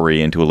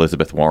inquiry into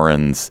Elizabeth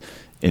Warren's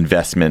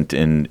investment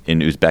in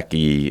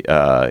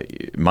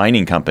Uzbeki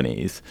mining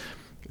companies,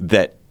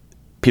 that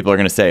people are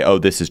going to say, "Oh,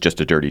 this is just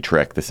a dirty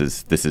trick. This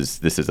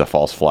is a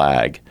false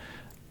flag,"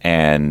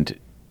 and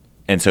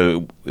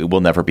so it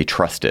will never be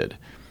trusted.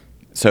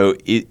 So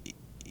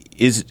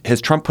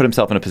has Trump put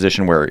himself in a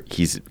position where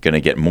he's going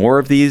to get more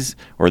of these,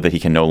 or that he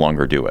can no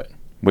longer do it?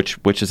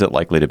 Which is it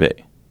likely to be?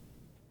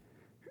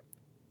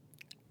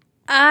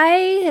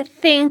 I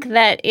think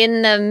that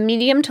in the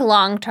medium to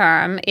long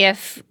term,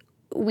 if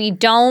we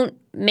don't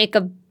make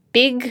a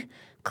big,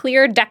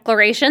 clear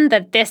declaration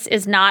that this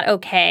is not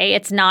okay,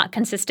 it's not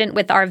consistent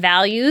with our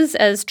values,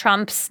 as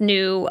Trump's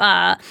new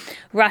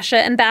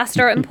Russia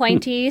ambassador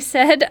appointee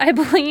said, I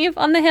believe,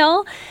 on the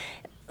Hill,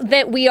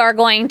 that we are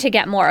going to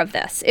get more of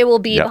this. It will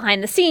be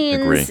behind the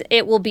scenes. Agree.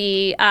 It will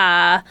be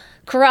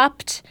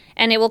corrupt,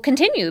 and it will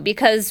continue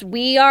because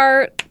we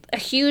are a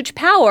huge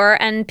power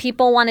and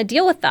people want to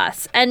deal with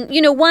us. And,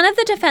 one of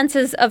the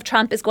defenses of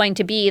Trump is going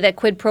to be that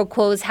quid pro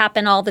quos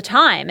happen all the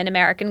time in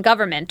American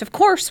government. Of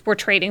course, we're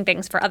trading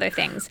things for other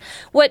things.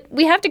 What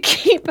we have to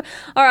keep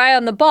our eye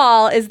on the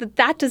ball is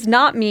that does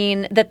not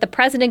mean that the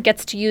president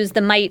gets to use the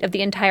might of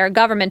the entire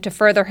government to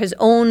further his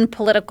own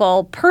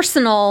political,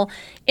 personal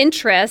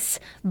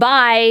interests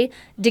by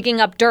digging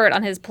up dirt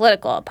on his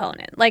political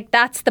opponent. Like,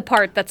 that's the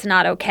part that's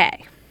not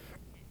okay.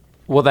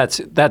 Well, that's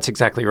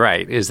exactly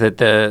right, is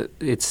that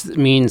it's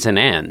means and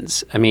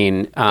ends. I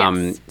mean,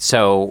 Yes.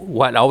 So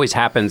what always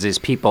happens is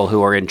people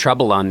who are in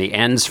trouble on the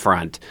ends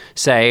front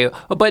say,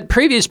 oh, but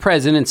previous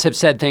presidents have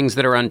said things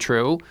that are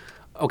untrue.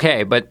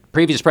 Okay, but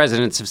previous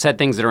presidents have said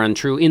things that are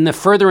untrue in the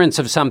furtherance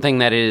of something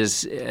that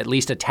is at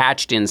least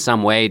attached in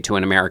some way to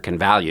an American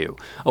value,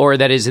 or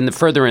that is in the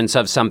furtherance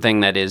of something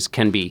that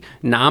can be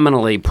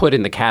nominally put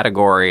in the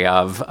category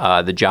of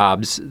the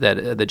job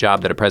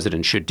that a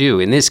president should do.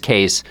 In this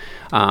case,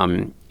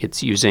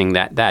 it's using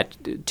that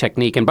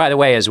technique. And by the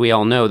way, as we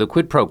all know, the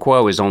quid pro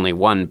quo is only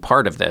one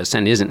part of this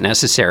and isn't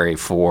necessary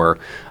for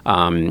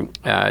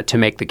to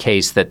make the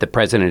case that the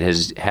president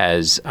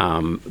has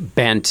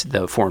bent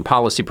the foreign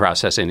policy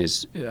process in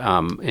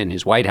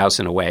his White House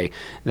in a way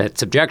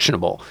that's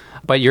objectionable.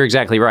 But you're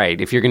exactly right.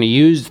 If you're going to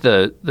use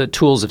the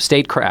tools of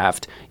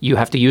statecraft, you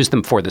have to use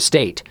them for the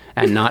state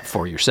and not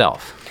for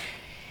yourself.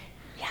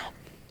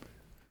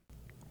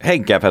 Hey,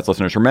 GabFest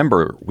listeners,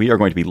 remember, we are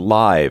going to be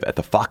live at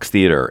the Fox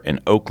Theater in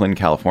Oakland,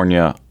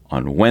 California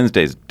on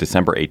Wednesday,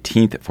 December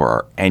 18th for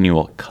our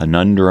annual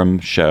Conundrum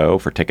show.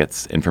 For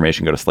tickets,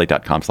 information, go to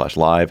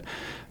slate.com/live.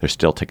 There's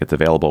still tickets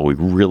available. We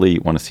really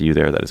want to see you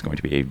there. That is going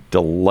to be a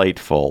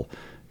delightful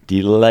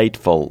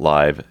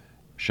live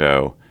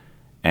show.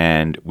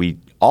 And we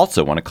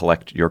also want to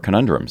collect your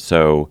conundrums.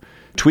 So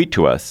tweet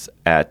to us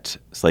at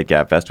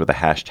SlateGabFest with the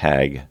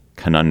hashtag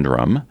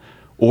conundrum,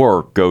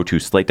 or go to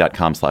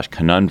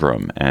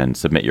slate.com/conundrum and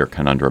submit your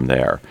conundrum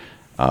there.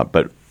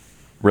 But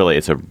really,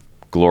 it's a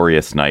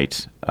glorious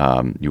night.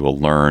 You will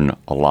learn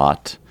a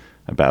lot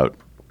about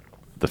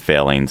the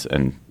failings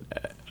and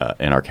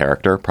in our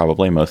character,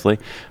 probably mostly.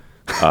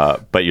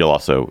 But you'll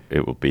also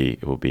it will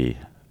be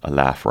a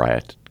laugh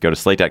riot. Go to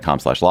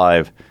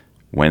slate.com/live,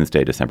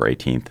 Wednesday, December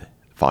 18th,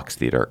 Fox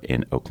Theater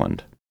in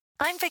Oakland.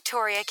 I'm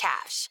Victoria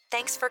Cash.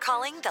 Thanks for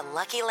calling the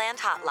Lucky Land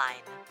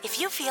Hotline.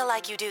 If you feel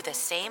like you do the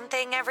same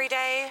thing every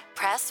day,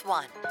 press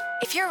 1.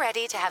 If you're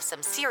ready to have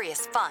some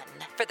serious fun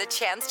for the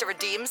chance to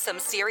redeem some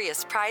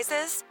serious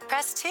prizes,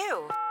 press 2.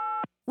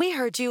 We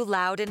heard you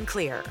loud and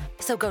clear.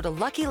 So go to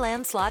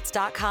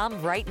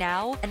LuckyLandSlots.com right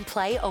now and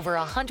play over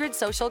 100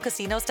 social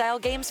casino-style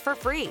games for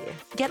free.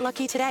 Get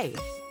lucky today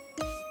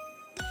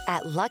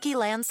at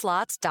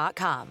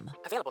LuckyLandSlots.com.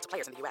 Available to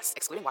players in the U.S.,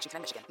 excluding Washington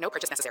and Michigan. No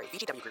purchase necessary.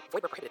 VGW Group.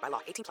 Void where prohibited by law.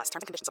 18+. Terms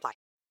and conditions apply.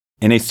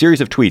 In a series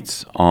of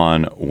tweets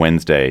on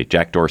Wednesday,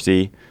 Jack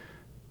Dorsey,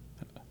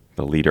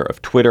 the leader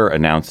of Twitter,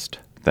 announced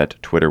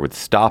that Twitter would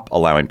stop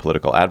allowing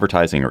political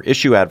advertising or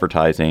issue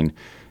advertising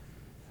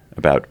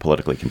about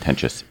politically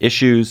contentious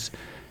issues.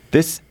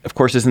 This, of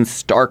course, is in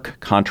stark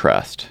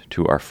contrast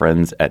to our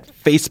friends at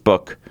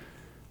Facebook,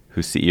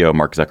 whose CEO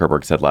Mark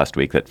Zuckerberg said last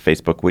week that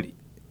Facebook would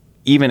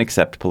even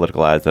accept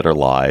political ads that are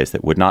lies,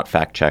 that would not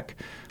fact check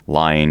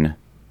lying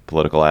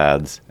political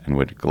ads, and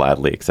would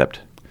gladly accept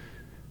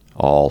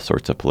all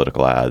sorts of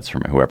political ads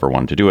from whoever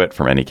wanted to do it,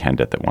 from any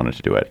candidate that wanted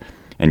to do it.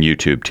 And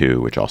YouTube, too,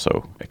 which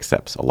also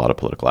accepts a lot of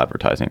political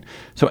advertising.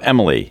 So,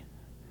 Emily,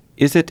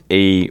 is it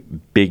a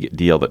big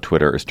deal that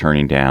Twitter is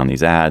turning down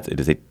these ads? It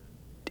is an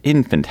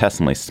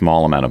infinitesimally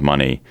small amount of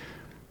money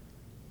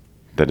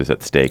that is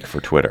at stake for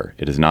Twitter.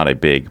 It is not a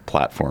big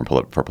platform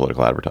for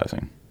political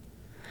advertising.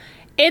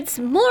 It's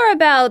more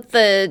about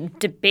the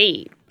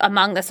debate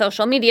among the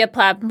social media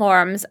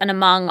platforms and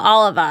among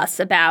all of us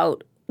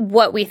about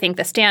what we think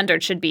the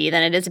standard should be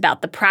than it is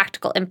about the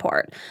practical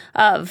import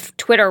of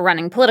Twitter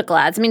running political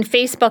ads. I mean,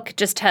 Facebook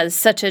just has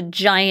such a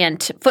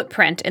giant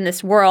footprint in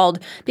this world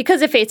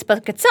because of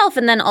Facebook itself,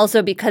 and then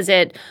also because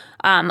it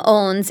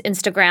owns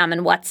Instagram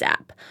and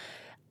WhatsApp.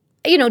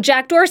 You know,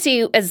 Jack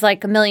Dorsey, as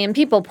like a million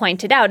people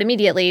pointed out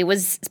immediately,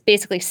 was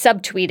basically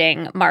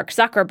subtweeting Mark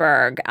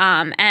Zuckerberg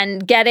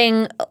and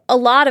getting a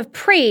lot of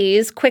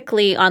praise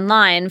quickly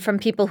online from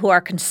people who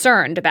are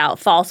concerned about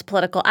false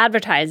political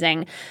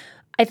advertising.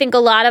 I think a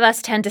lot of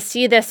us tend to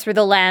see this through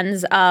the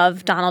lens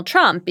of Donald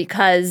Trump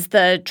because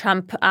the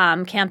Trump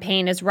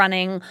campaign is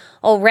running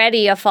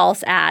already a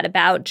false ad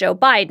about Joe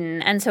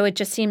Biden. And so it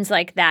just seems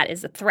like that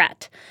is a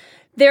threat.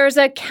 There's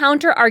a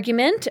counter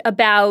argument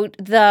about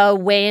the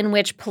way in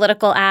which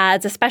political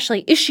ads,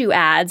 especially issue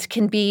ads,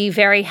 can be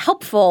very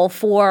helpful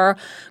for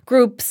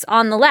groups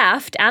on the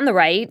left and the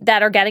right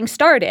that are getting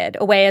started,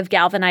 a way of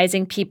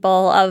galvanizing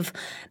people, of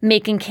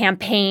making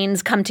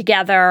campaigns come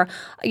together.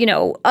 You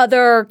know,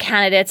 other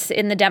candidates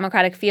in the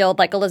Democratic field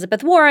like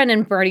Elizabeth Warren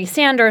and Bernie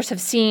Sanders have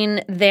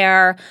seen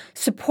their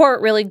support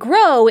really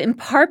grow in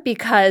part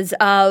because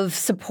of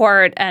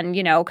support and,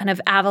 you know, kind of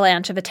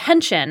avalanche of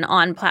attention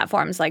on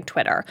platforms like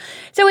Twitter.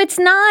 So it's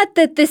not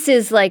that this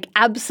is like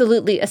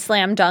absolutely a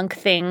slam dunk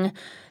thing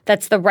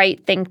that's the right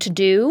thing to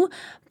do,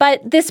 but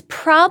this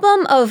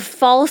problem of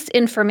false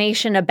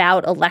information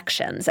about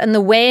elections and the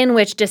way in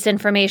which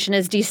disinformation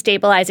is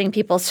destabilizing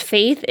people's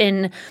faith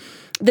in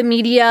the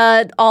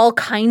media, all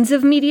kinds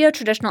of media,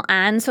 traditional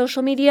and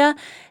social media,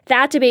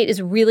 that debate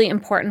is really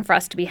important for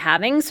us to be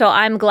having. So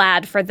I'm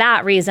glad for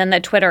that reason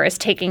that Twitter is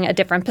taking a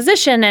different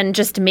position and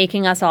just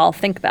making us all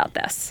think about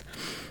this.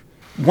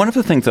 One of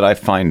the things that I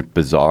find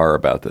bizarre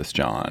about this,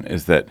 John,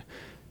 is that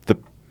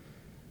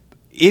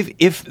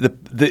if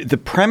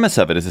the premise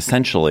of it is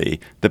essentially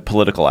that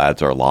political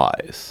ads are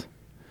lies.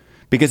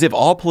 Because if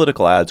all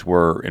political ads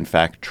were, in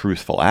fact,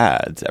 truthful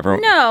ads,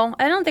 everyone. No,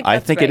 I don't think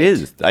that's I think right. It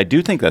is. I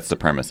do think that's the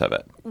premise of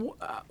it.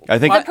 I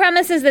think the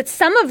premise is that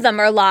some of them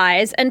are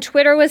lies, and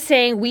Twitter was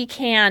saying we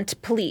can't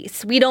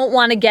police. We don't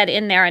want to get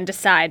in there and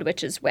decide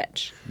which is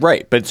which.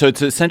 Right, but so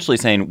it's essentially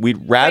saying we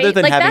rather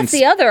than having that's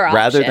the other option,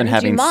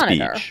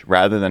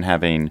 rather than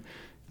having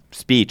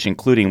speech,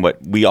 including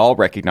what we all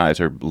recognize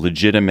are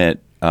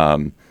legitimate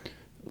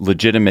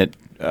legitimate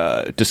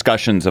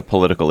discussions of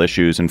political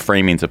issues and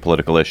framings of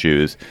political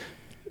issues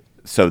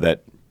so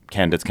that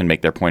candidates can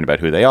make their point about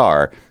who they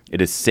are,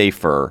 it is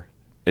safer,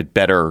 it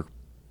better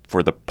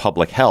for the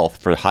public health,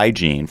 for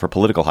hygiene, for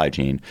political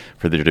hygiene,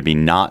 for there to be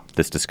not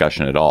this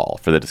discussion at all,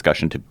 for the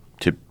discussion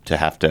to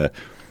have to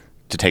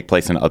take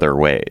place in other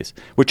ways,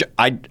 which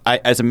I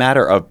as a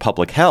matter of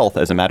public health,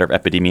 as a matter of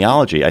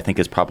epidemiology, I think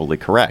is probably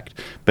correct.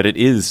 But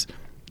it's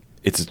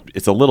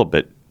a little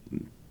bit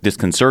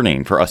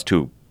disconcerting for us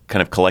to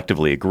kind of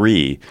collectively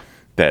agree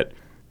that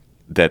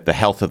the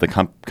health of the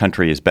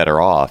country is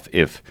better off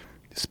if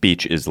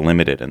speech is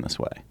limited in this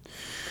way.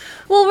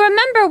 Well,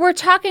 remember, we're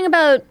talking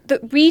about the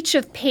reach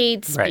of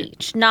paid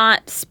speech,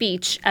 not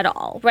speech at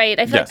all, right?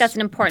 I feel like that's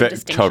an important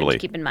distinction to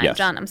keep in mind. Yes.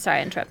 John, I'm sorry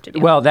I interrupted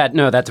you. Well,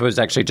 that was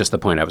actually just the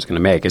point I was going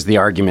to make, is the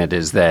argument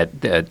is that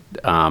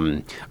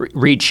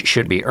reach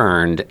should be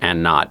earned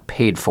and not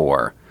paid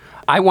for.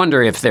 I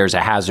wonder if there's a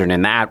hazard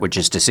in that, which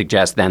is to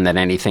suggest then that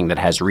anything that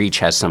has reach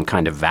has some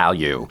kind of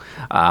value,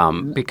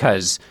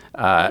 because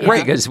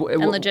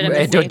it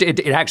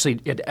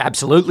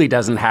absolutely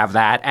doesn't have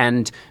that.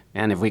 And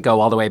if we go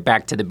all the way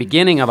back to the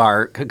beginning of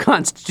our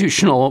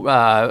constitutional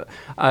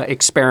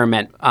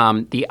experiment,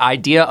 the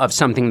idea of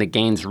something that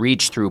gains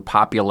reach through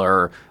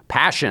popular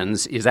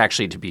passions is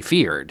actually to be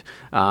feared.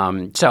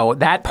 So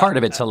that part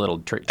of it's a little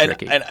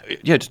tricky. And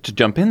just to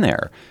jump in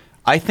there,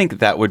 I think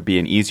that would be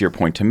an easier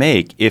point to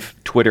make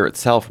if Twitter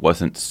itself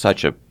wasn't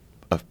such a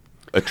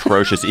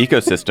atrocious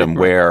ecosystem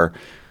where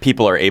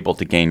people are able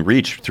to gain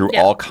reach through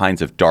all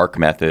kinds of dark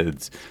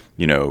methods,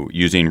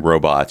 using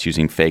robots,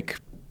 using fake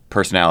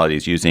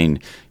personalities,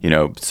 using,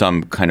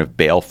 some kind of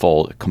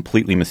baleful,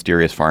 completely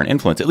mysterious foreign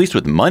influence, at least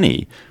with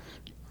money.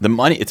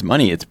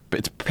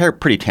 It's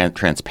pretty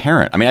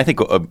transparent. I mean, I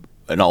think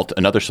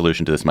another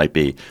solution to this might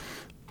be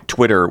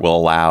Twitter will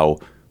allow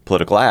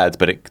political ads,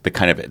 but the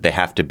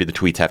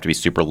tweets have to be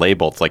super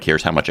labeled. It's like,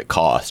 here's how much it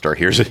cost, or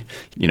here's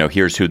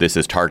who this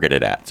is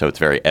targeted at. So it's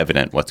very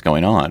evident what's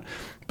going on.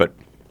 But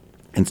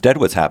instead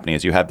what's happening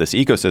is you have this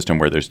ecosystem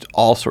where there's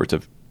all sorts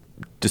of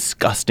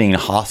disgusting,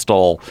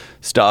 hostile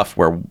stuff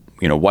where,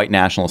 white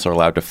nationalists are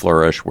allowed to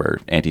flourish, where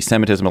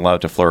anti-Semitism is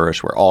allowed to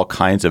flourish, where all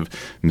kinds of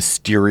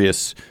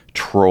mysterious,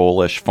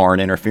 trollish foreign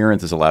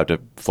interference is allowed to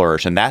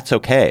flourish. And that's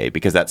okay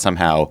because that's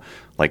somehow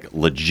like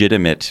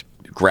legitimate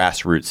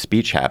grassroots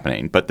speech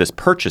happening, but this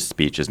purchase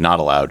speech is not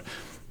allowed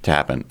to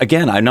happen.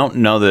 Again, I don't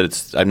know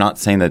that I'm not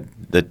saying that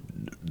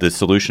the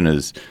solution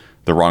is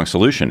the wrong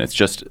solution. It's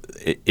just,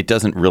 it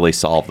doesn't really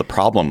solve the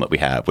problem that we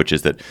have, which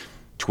is that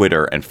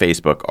Twitter and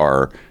Facebook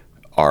are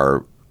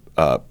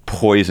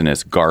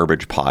poisonous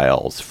garbage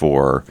piles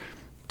for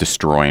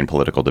destroying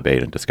political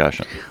debate and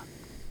discussion.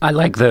 I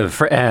like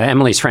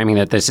Emily's framing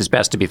that this is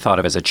best to be thought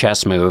of as a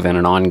chess move and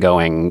an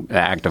ongoing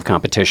act of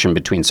competition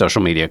between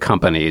social media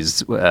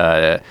companies,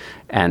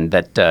 and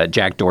that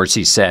Jack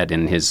Dorsey said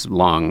in his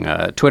long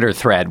Twitter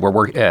thread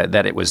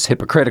that it was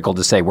hypocritical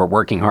to say we're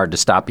working hard to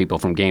stop people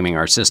from gaming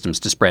our systems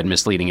to spread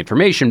misleading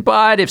information,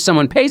 but if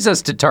someone pays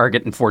us to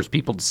target and force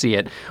people to see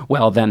it,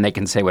 well, then they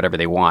can say whatever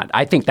they want.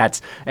 I think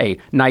that's a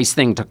nice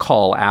thing to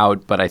call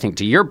out, but I think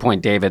to your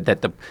point, David,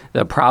 that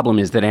the problem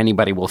is that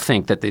anybody will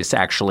think that this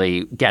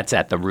actually gets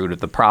at the root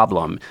of the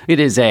problem. It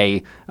is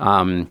a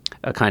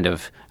kind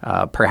of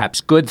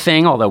perhaps good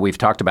thing, although we've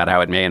talked about how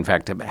it may in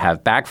fact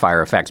have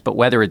backfire effects. But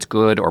whether it's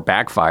good or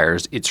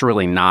backfires, it's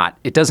really not.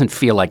 It doesn't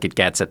feel like it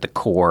gets at the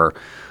core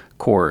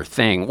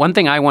thing. One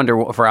thing I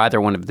wonder for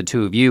either one of the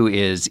two of you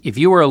is if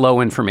you were a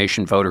low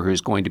information voter who's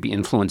going to be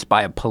influenced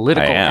by a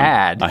political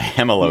ad. I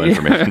am a low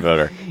information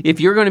voter. If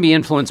you're going to be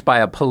influenced by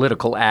a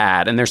political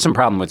ad, and there's some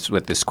problem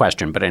with this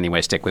question, but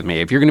anyway, stick with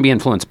me. If you're going to be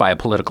influenced by a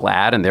political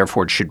ad and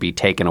therefore it should be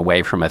taken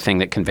away from a thing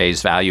that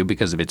conveys value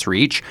because of its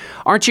reach,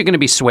 aren't you going to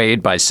be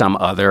swayed by some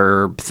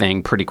other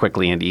thing pretty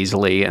quickly and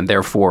easily? And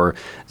therefore,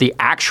 the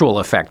actual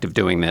effect of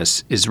doing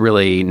this is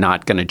really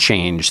not going to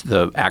change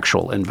the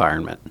actual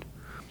environment.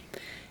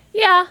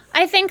 Yeah,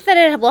 I think that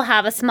it will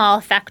have a small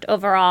effect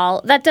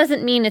overall. That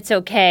doesn't mean it's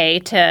okay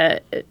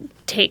to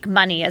take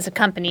money as a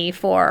company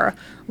for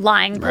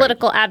lying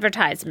political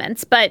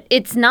advertisements, but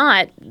it's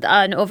not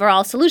an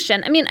overall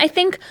solution. I mean, I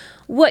think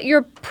what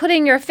you're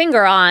putting your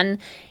finger on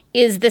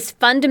is this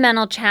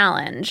fundamental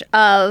challenge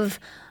of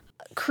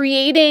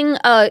creating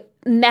a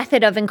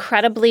method of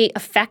incredibly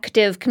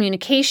effective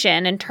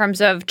communication in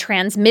terms of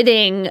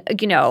transmitting,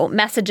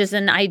 messages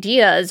and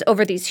ideas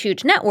over these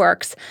huge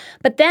networks,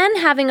 but then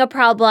having a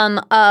problem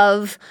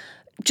of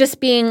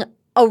just being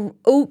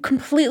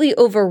completely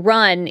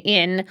overrun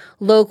in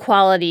low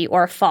quality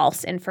or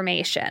false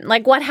information.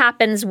 Like what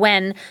happens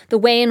when the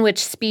way in which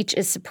speech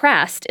is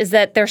suppressed is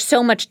that there's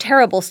so much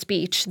terrible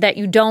speech that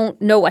you don't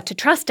know what to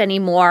trust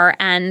anymore.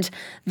 And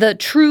the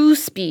true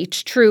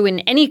speech, true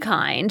in any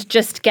kind,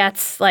 just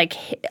gets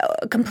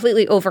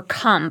completely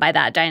overcome by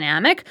that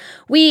dynamic.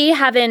 We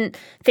haven't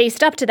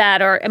faced up to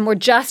that and we're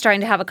just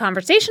starting to have a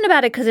conversation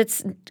about it because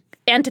it's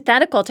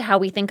antithetical to how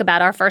we think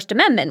about our First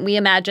Amendment. We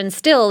imagine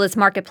still this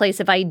marketplace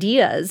of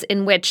ideas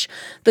in which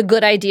the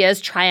good ideas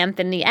triumph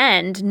in the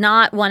end,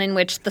 not one in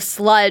which the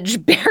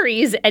sludge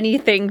buries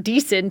anything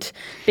decent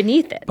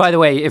beneath it. By the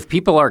way, if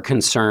people are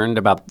concerned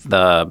about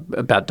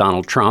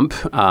Donald Trump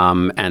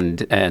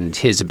and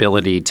his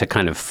ability to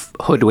kind of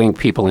hoodwink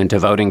people into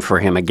voting for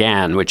him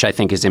again, which I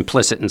think is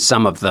implicit in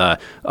some of the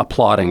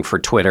applauding for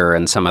Twitter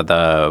and some of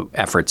the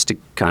efforts to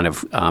kind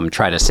of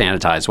try to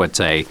sanitize what's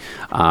a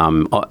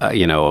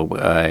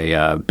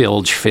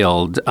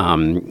bilge-filled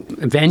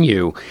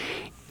venue.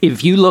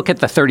 If you look at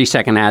the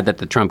 30-second ad that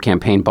the Trump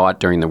campaign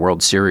bought during the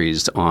World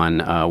Series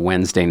on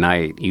Wednesday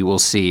night, you will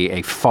see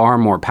a far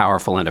more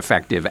powerful and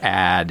effective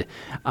ad.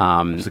 It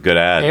was a good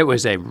ad. It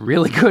was a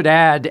really good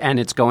ad, and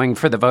it's going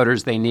for the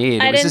voters they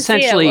need. I didn't see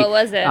it. What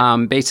was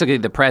it? Basically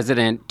the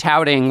president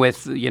touting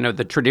with,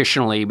 the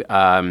traditionally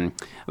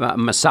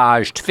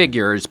massaged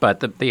figures,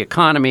 but the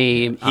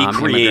economy, he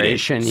created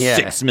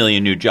 6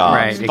 million new jobs,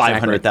 right, exactly.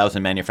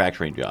 500,000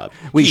 manufacturing jobs.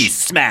 He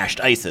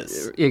smashed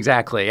ISIS.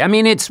 Exactly. I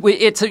mean, it's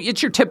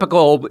your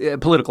typical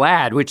political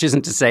ad, which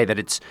isn't to say that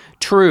it's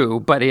true,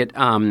 but it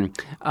and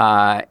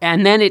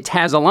then it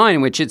has a line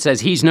in which it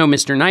says he's no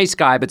Mr. Nice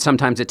Guy, but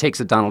sometimes it takes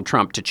a Donald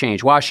Trump to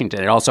change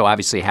Washington. It also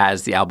obviously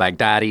has the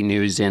al-Baghdadi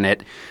news in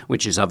it,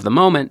 which is of the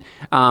moment,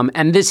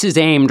 and this is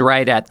aimed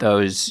right at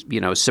those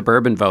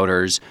suburban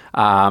voters.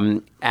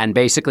 And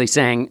basically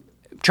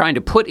trying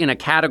to put in a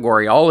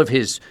category all of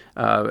his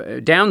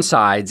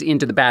downsides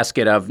into the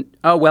basket of,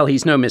 oh, well,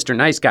 he's no Mr.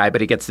 Nice Guy,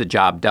 but he gets the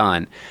job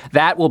done.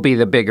 That will be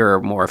the bigger,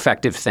 more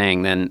effective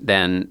thing than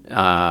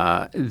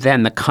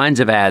the kinds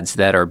of ads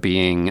that are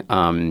being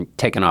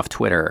taken off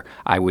Twitter,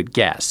 I would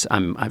guess.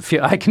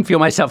 I can feel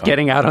myself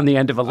getting out on the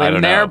end of a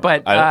limb there,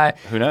 but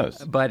who knows?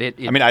 But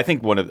I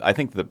think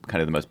the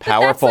kind of the most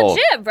powerful. But that's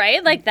legit,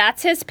 right? Like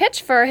that's his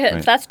pitch for his.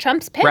 Right. That's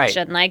Trump's pitch, right.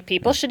 And like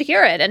people should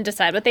hear it and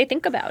decide what they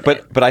think about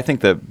it. But I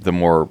think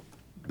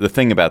the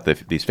thing about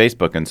these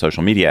Facebook and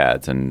social media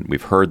ads, and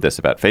we've heard this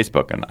about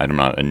Facebook, and I'm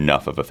not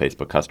enough of a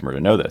Facebook customer to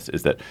know this,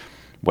 is that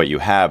what you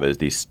have is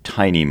these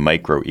tiny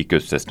micro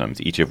ecosystems,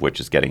 each of which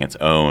is getting its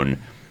own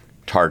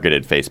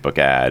targeted Facebook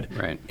ad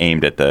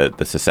aimed at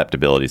the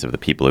susceptibilities of the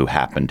people who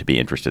happen to be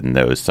interested in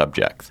those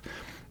subjects.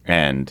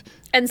 And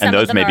some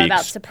those of them may are be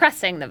about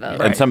suppressing the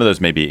vote. And some of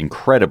those may be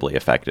incredibly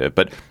effective,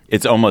 but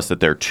it's almost that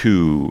there are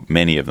too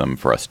many of them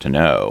for us to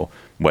know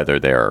whether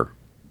they're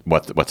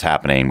what's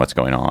happening, what's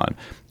going on.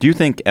 Do you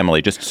think,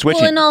 Emily, just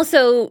switching? Well, and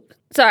also,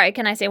 sorry,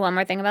 can I say one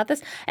more thing about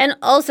this? And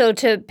also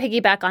to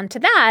piggyback onto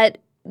that,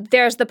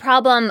 there's the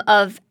problem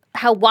of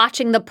how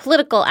watching the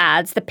political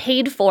ads, the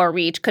paid for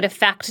reach, could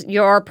affect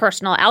your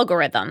personal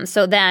algorithm.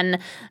 So then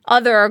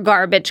other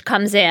garbage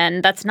comes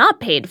in that's not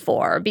paid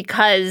for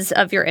because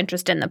of your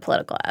interest in the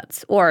political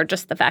ads or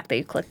just the fact that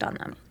you clicked on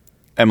them.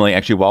 Emily,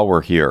 actually, while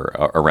we're here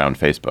around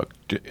Facebook,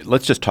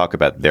 let's just talk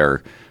about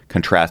their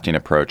contrasting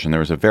approach. And there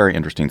was a very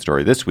interesting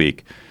story this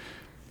week.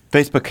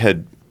 Facebook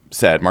had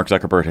said, Mark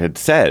Zuckerberg had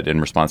said in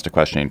response to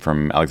questioning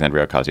from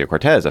Alexandria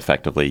Ocasio-Cortez,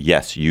 effectively,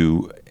 yes,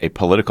 a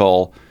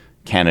political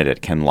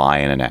candidate can lie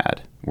in an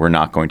ad. We're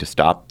not going to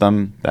stop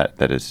them.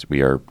 That is,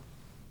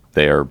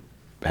 they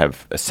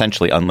have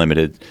essentially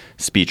unlimited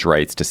speech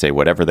rights to say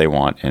whatever they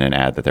want in an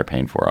ad that they're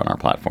paying for on our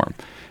platform.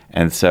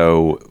 And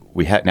so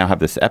we now have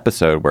this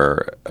episode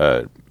where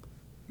a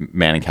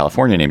man in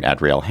California named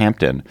Adriel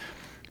Hampton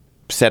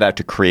set out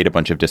to create a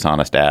bunch of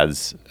dishonest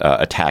ads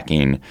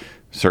attacking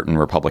certain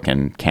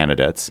Republican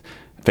candidates.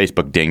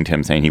 Facebook dinged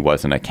him saying he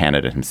wasn't a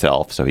candidate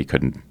himself, so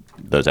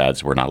those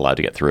ads were not allowed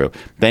to get through.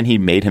 Then he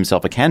made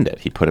himself a candidate.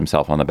 He put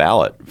himself on the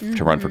ballot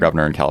to run for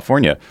governor in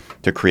California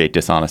to create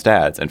dishonest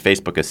ads. And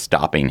Facebook is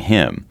stopping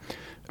him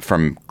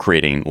from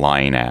creating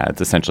lying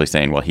ads, essentially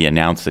saying, well, he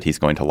announced that he's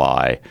going to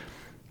lie,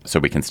 so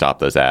we can stop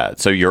those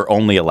ads. So you're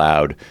only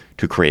allowed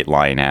to create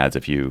lying ads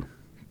if you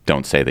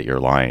don't say that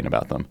you're lying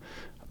about them.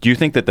 Do you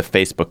think that the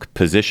Facebook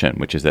position,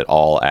 which is that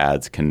all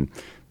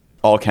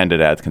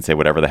candidate ads can say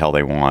whatever the hell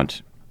they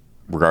want,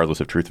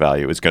 regardless of truth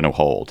value, is going to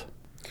hold?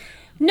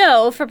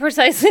 No, for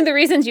precisely the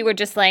reasons you were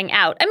just laying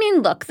out. I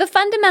mean, look, the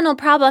fundamental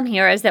problem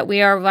here is that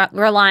we are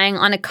relying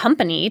on a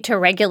company to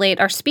regulate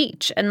our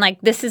speech. And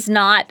this is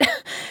not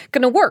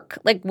going to work.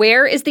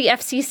 Where is the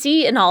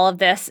FCC in all of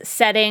this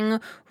setting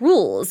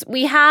rules?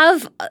 We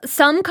have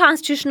some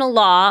constitutional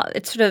law.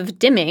 It's sort of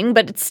dimming,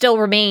 but it still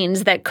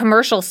remains that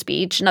commercial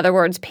speech, in other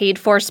words, paid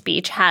for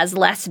speech, has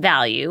less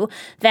value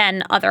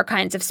than other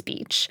kinds of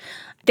speech.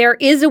 There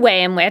is a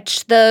way in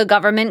which the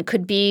government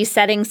could be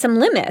setting some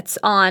limits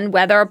on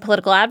whether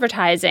political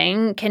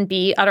advertising can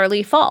be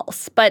utterly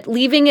false. But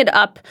leaving it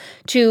up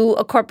to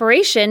a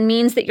corporation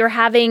means that you're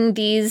having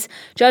these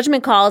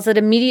judgment calls that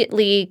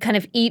immediately kind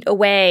of eat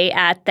away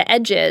at the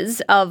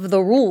edges of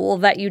the rule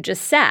that you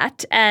just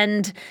set.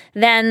 And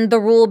then the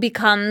rule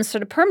becomes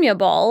sort of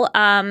permeable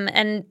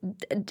and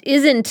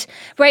isn't,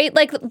 right?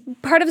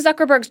 Part of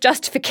Zuckerberg's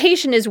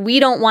justification is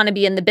we don't want to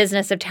be in the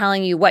business of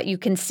telling you what you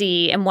can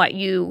see and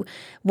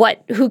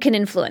who can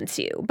influence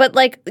you. But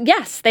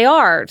yes, they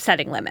are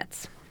setting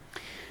limits.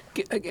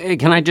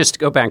 Can I just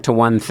go back to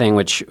one thing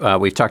which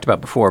we've talked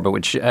about before, but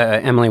which,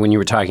 Emily, when you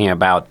were talking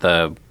about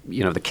the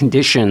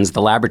conditions,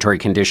 the laboratory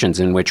conditions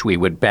in which we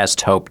would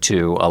best hope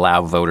to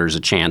allow voters a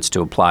chance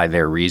to apply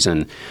their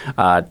reason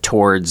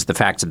towards the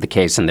facts of the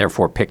case and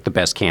therefore pick the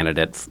best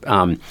candidate.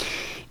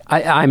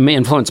 I'm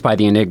influenced by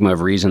The Enigma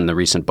of Reason, the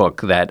recent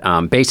book that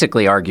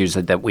basically argues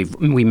that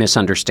we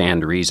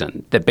misunderstand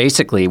reason. That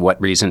basically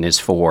what reason is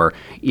for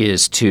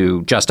is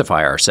to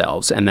justify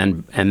ourselves and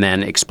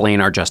then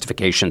explain our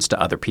justifications to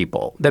other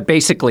people. That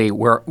basically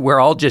we're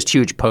all just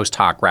huge post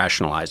hoc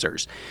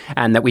rationalizers,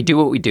 and that we do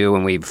what we do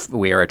and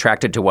we are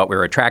attracted to what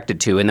we're attracted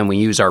to, and then we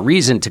use our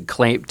reason to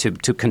claim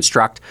to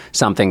construct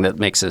something that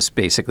makes us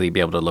basically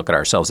be able to look at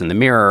ourselves in the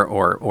mirror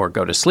or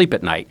go to sleep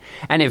at night.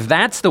 And if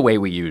that's the way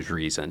we use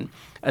reason,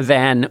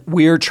 then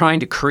we're trying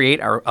to create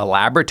a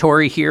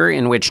laboratory here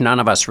in which none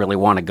of us really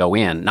want to go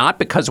in. Not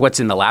because what's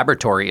in the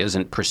laboratory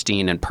isn't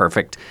pristine and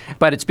perfect,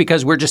 but it's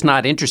because we're just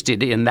not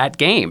interested in that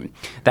game.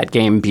 That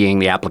game being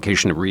the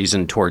application of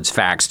reason towards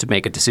facts to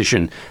make a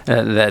decision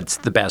that's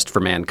the best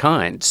for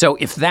mankind. So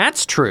if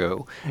that's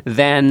true,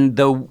 then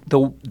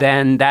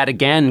then that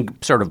again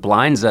sort of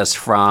blinds us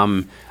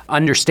from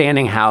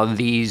understanding how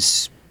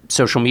these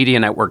social media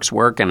networks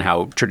work and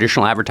how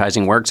traditional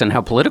advertising works and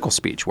how political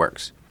speech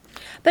works.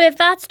 But if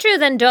that's true,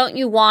 then don't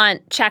you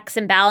want checks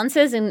and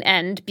balances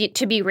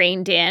to be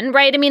reined in,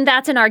 right? I mean,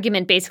 that's an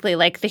argument basically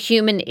like the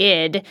human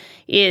id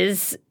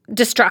is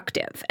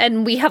destructive.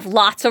 And we have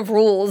lots of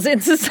rules in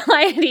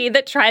society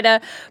that try to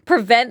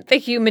prevent the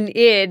human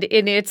id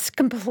in its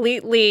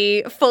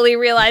completely fully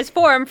realized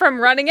form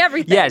from running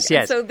everything. Yes.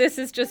 And so this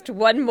is just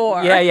one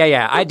more.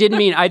 Yeah. I didn't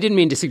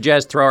mean to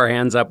suggest throw our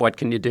hands up. What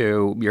can you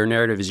do? Your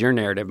narrative is your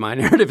narrative. My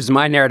narrative is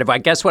my narrative. I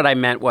guess what I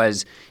meant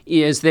was,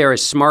 is there a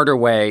smarter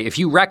way? If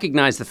you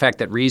recognize the fact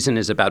that reason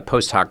is about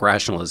post hoc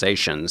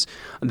rationalizations,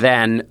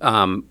 then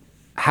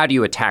how do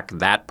you attack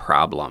that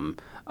problem?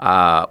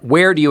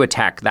 Where do you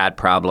attack that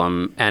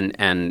problem?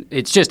 And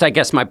it's just, I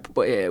guess,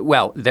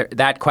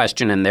 that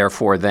question, and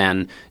therefore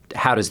then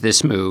how does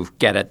this move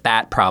get at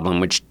that problem,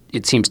 which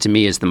it seems to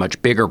me is the much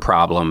bigger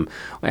problem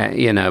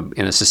in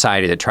a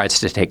society that tries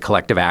to take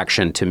collective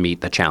action to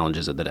meet the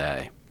challenges of the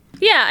day?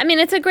 Yeah, I mean,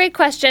 it's a great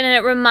question,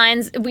 and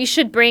we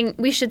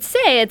should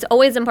say it's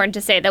always important to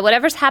say that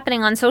whatever's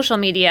happening on social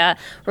media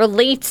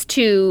relates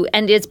to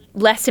and is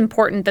less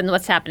important than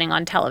what's happening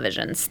on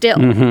television still.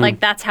 Mm-hmm.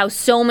 Like, that's how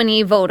so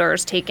many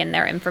voters take in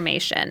their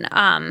information.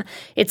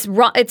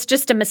 It's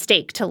just a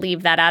mistake to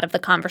leave that out of the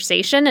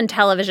conversation, and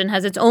television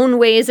has its own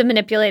ways of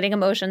manipulating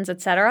emotions, et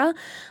cetera.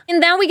 And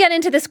now we get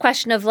into this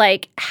question of,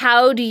 like,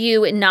 how do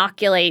you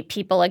inoculate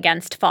people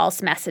against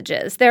false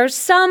messages? There's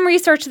some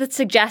research that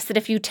suggests that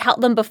if you tell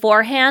them beforehand,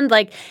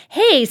 like,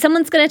 hey,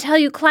 someone's going to tell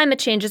you climate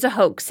change is a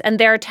hoax, and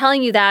they're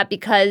telling you that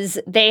because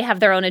they have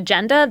their own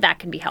agenda, that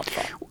can be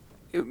helpful.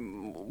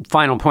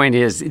 Final point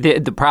is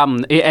the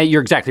problem.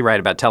 You're exactly right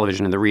about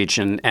television and the reach.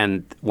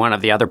 And one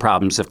of the other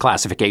problems of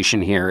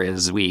classification here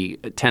is we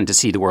tend to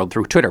see the world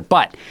through Twitter.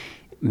 But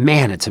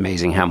man, it's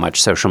amazing how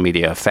much social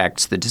media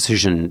affects the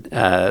decision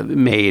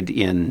made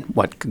in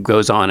what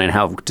goes on and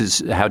how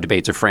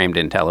debates are framed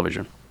in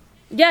television.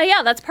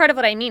 Yeah, that's part of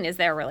what I mean is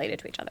they're related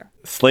to each other.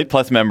 Slate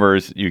Plus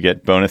members, you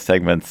get bonus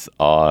segments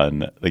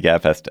on the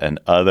Gabfest and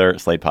other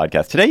Slate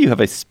podcasts. Today you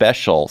have a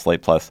special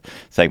Slate Plus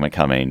segment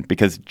coming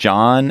because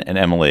John and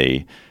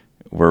Emily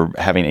were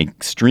having an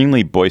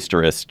extremely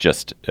boisterous,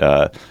 just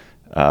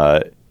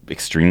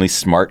extremely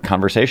smart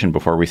conversation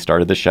before we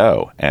started the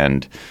show.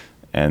 And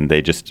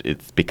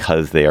it's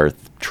because they are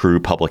true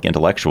public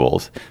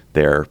intellectuals.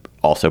 They're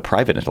also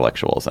private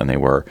intellectuals, and they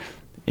were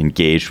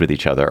engaged with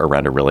each other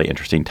around a really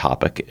interesting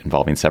topic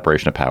involving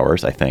separation of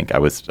powers. I think I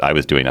was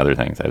doing other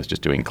things. I was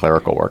just doing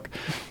clerical work.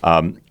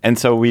 And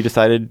so we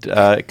decided,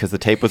 because the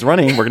tape was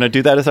running, we're going to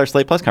do that as our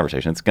Slate Plus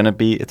conversation.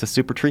 It's a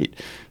super treat.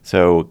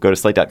 So go to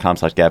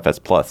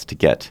slate.com/Gabfest Plus to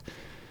get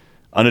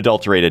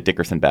unadulterated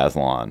Dickerson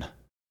Bazelon.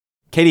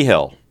 Katie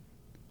Hill,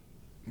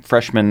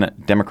 freshman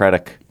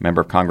Democratic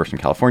member of Congress from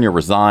California,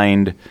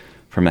 resigned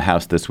from the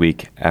House this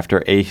week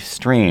after a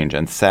strange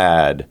and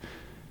sad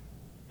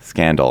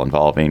scandal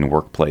involving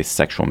workplace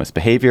sexual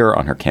misbehavior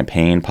on her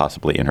campaign,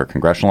 possibly in her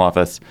congressional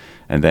office,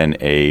 and then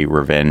a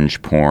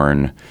revenge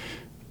porn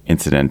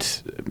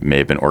incident may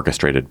have been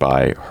orchestrated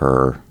by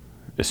her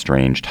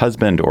estranged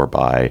husband or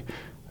by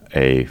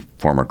a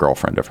former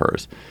girlfriend of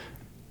hers.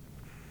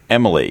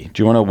 Emily,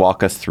 do you want to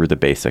walk us through the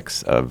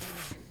basics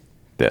of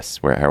this,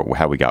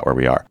 how we got where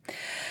we are?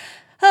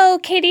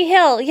 Oh, Katie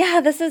Hill. Yeah,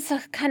 this is a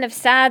kind of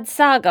sad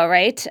saga,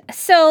 right?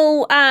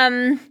 So,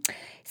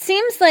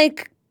 seems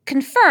like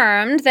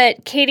confirmed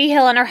that Katie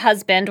Hill and her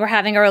husband were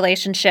having a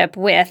relationship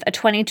with a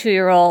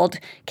 22-year-old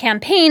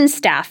campaign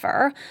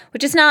staffer,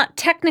 which is not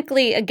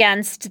technically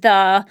against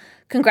the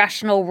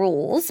congressional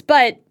rules,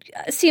 but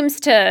seems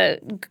to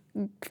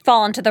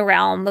fall into the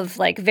realm of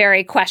like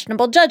very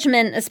questionable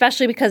judgment,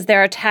 especially because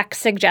there are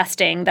texts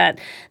suggesting that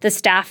the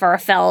staffer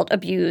felt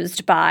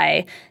abused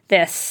by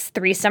this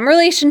threesome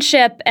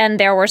relationship, and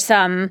there were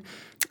some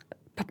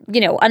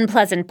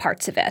unpleasant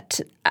parts of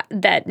it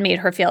that made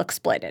her feel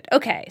exploited.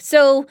 Okay,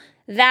 so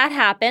that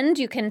happened.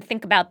 You can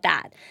think about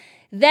that.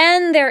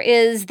 Then there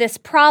is this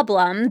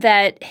problem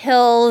that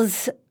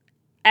Hill's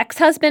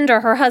ex-husband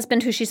or her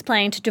husband, who she's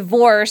planning to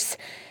divorce,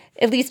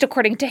 at least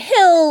according to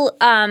Hill,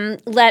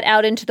 let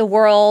out into the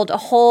world a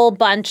whole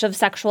bunch of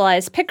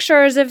sexualized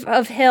pictures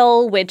of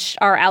Hill, which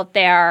are out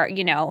there,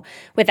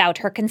 without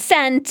her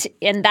consent.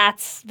 And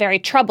that's very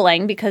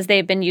troubling because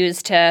they've been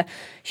used to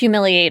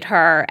humiliate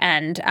her.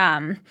 And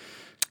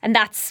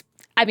that's,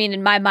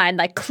 in my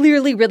mind,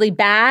 clearly really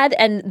bad.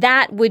 And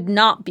that would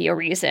not be a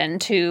reason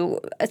to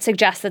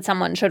suggest that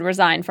someone should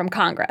resign from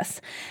Congress.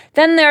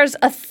 Then there's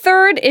a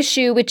third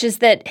issue, which is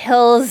that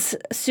Hill's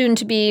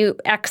soon-to-be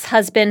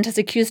ex-husband has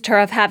accused her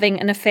of having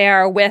an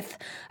affair with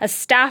a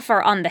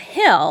staffer on the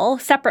Hill,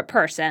 separate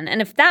person. And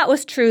if that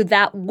was true,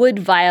 that would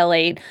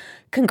violate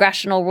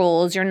congressional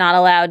rules. You're not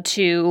allowed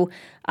to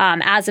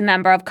as a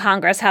member of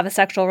Congress, have a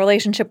sexual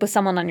relationship with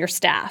someone on your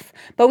staff.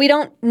 But we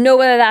don't know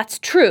whether that's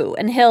true,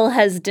 and Hill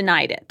has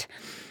denied it.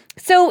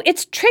 So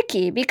it's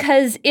tricky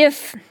because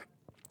if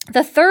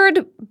the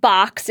third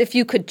box, if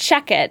you could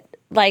check it,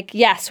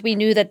 yes, we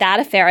knew that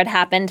affair had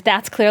happened,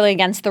 that's clearly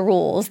against the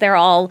rules. There are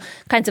all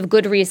kinds of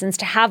good reasons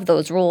to have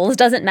those rules.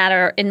 Doesn't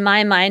matter, in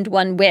my mind,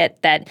 one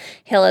whit that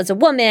Hill is a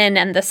woman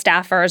and the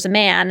staffer is a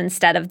man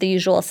instead of the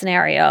usual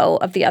scenario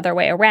of the other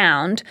way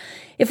around.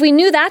 If we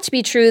knew that to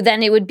be true,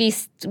 then it would be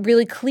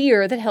really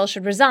clear that Hill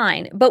should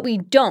resign. But we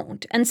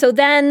don't. And so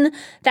then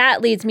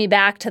that leads me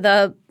back to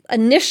the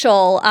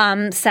initial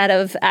set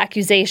of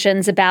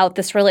accusations about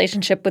this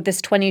relationship with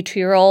this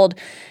 22-year-old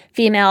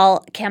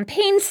female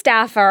campaign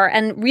staffer.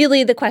 And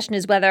really the question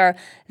is whether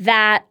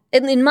that,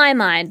 in my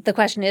mind, the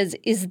question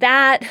is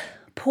that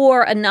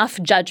poor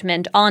enough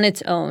judgment on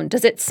its own?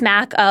 Does it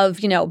smack of,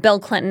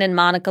 Bill Clinton and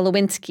Monica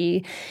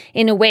Lewinsky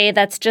in a way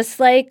that's just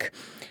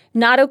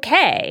not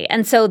okay?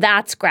 And so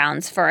that's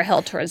grounds for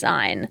Hill to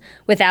resign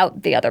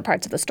without the other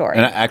parts of the story.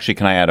 And actually,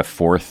 can I add a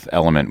fourth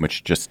element,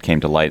 which just came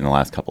to light in the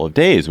last couple of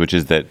days, which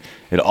is that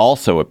it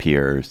also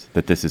appears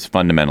that this is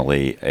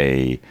fundamentally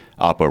a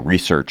Oppo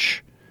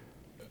research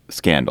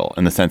scandal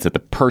in the sense that the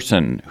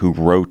person who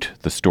wrote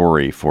the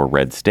story for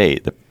Red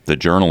State, the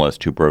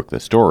journalist who broke the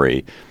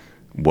story,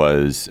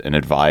 was an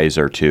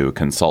advisor to a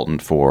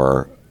consultant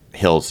for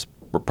Hill's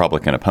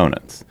Republican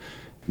opponents.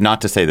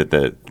 Not to say that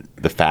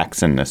the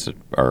facts in this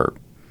are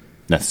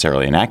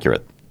necessarily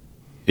inaccurate.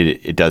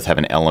 It does have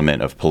an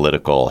element of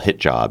political hit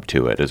job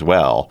to it as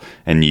well,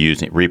 and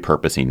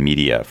repurposing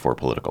media for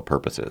political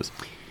purposes.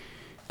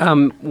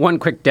 One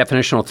quick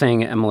definitional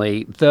thing,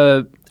 Emily.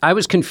 I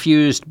was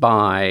confused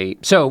by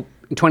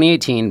in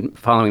 2018,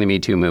 following the Me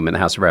Too movement, the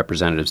House of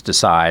Representatives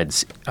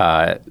decides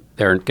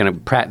there are going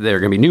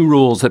to be new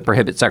rules that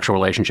prohibit sexual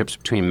relationships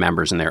between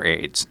members and their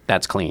aides.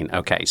 That's clean.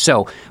 Okay.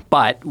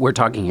 But we're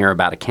talking here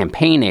about a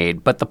campaign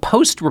aide. But the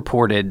Post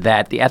reported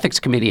that the Ethics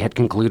Committee had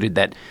concluded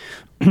that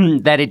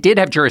that it did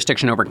have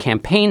jurisdiction over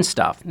campaign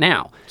stuff.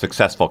 Now,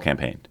 successful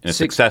campaign. A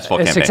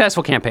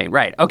successful campaign.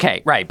 Right.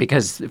 Okay. Right.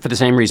 Because for the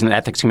same reason the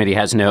Ethics Committee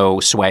has no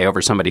sway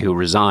over somebody who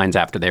resigns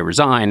after they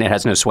resign, it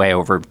has no sway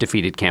over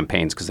defeated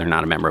campaigns because they're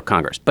not a member of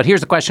Congress. But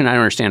here's the question I don't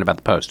understand about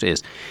the Post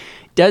is,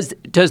 does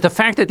the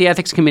fact that the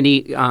Ethics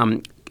Committee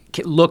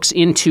looks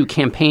into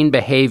campaign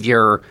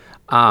behavior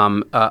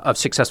of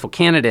successful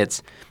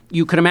candidates,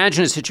 you could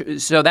imagine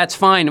so that's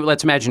fine.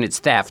 Let's imagine it's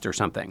theft or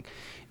something.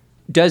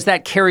 Does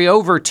that carry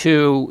over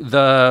to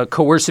the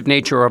coercive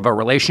nature of a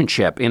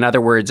relationship? In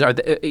other words,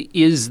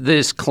 is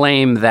this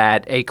claim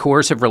that a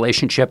coercive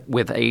relationship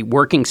with a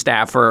working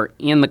staffer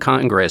in the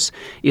Congress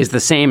is the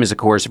same as a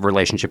coercive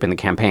relationship in the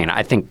campaign?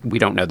 I think we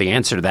don't know the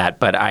answer to that,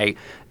 but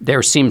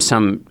there seems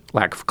some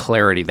lack of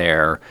clarity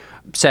there,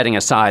 setting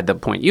aside the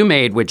point you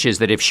made, which is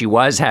that if she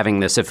was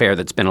having this affair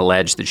that's been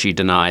alleged that she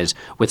denies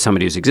with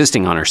somebody who's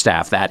existing on her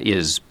staff, that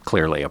is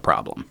clearly a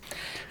problem.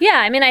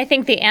 Yeah, I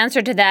think the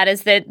answer to that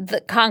is that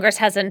the Congress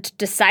hasn't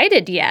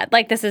decided yet.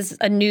 This is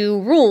a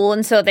new rule,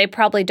 and so they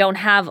probably don't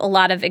have a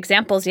lot of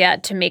examples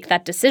yet to make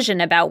that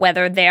decision about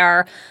whether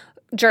their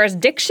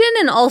jurisdiction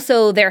and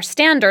also their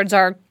standards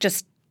are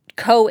just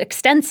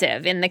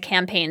coextensive in the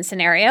campaign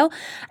scenario.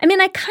 I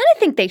kind of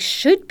think they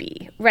should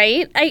be,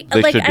 right? They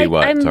should be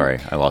what? Sorry,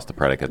 I lost the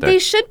predicate there. They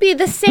should be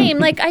the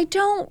same. I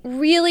don't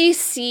really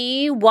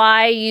see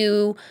why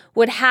you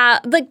would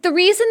have the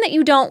reason that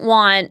you don't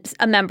want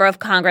a member of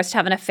Congress to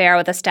have an affair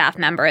with a staff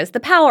member is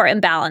the power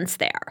imbalance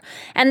there.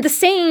 And the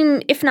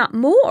same, if not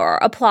more,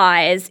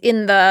 applies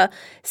in the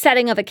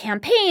setting of a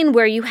campaign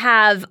where you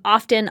have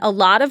often a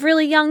lot of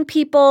really young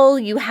people.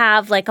 You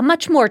have a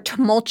much more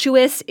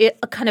tumultuous,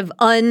 kind of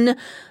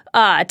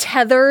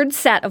tethered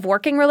set of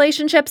working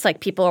relationships.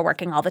 People are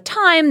working all the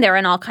time. They're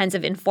in all kinds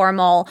of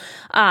informal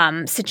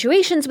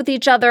situations with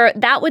each other.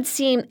 It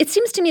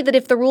seems to me that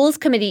if the Rules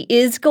Committee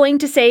is going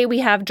to say we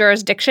have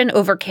jurisdiction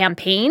over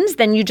campaigns,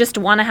 then you just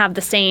want to have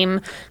the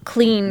same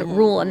clean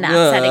rule in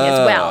that setting as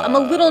well. I'm a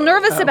little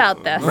nervous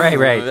about this. Right.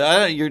 Wait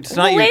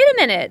a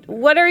minute.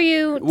 What are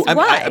you?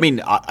 Why?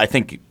 I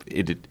think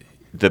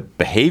the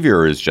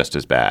behavior is just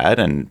as bad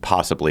and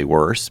possibly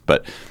worse,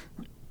 but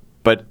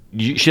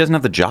she doesn't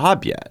have the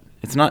job yet.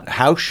 It's not,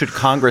 how should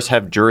Congress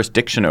have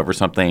jurisdiction over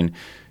something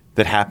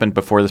that happened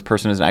before this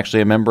person is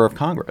actually a member of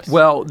Congress?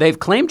 Well, they've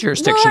claimed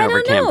jurisdiction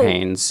over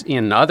campaigns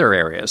in other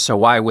areas. So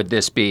why would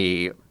this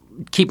be?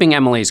 Keeping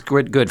Emily's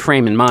good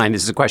frame in mind,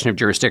 this is a question of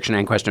jurisdiction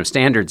and question of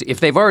standards. If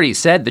they've already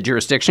said the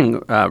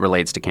jurisdiction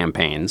relates to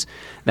campaigns,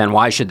 then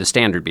why should the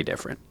standard be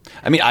different?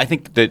 I mean, I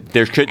think that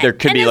there could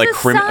be like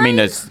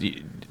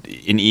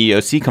an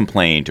EEOC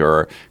complaint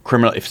or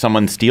criminal. If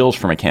someone steals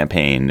from a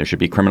campaign, there should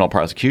be criminal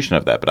prosecution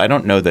of that. But I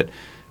don't know that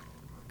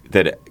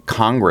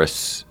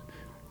Congress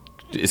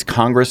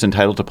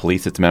entitled to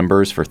police its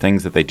members for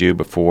things that they do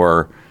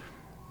before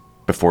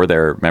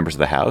they're members of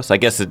the House. I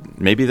guess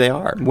maybe they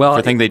are. Well,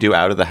 for things they do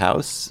out of the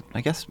House,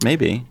 I guess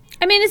maybe.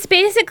 I mean, it's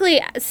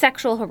basically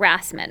sexual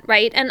harassment,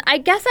 right? And I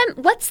guess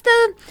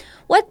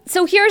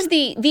so here's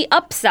the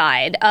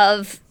upside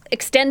of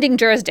extending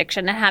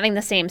jurisdiction and having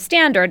the same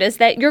standard is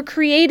that you're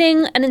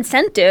creating an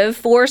incentive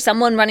for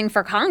someone running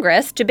for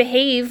Congress to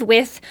behave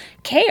with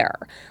care.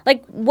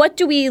 Like, what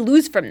do we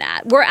lose from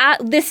that?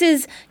 This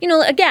is,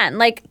 again,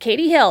 like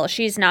Katie Hill,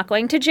 she's not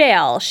going to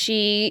jail.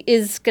 She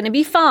is going to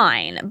be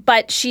fine,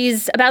 but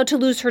she's about to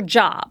lose her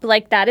job.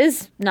 Like, that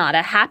is not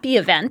a happy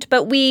event,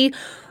 but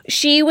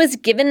she was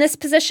given this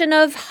position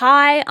of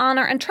high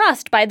honor and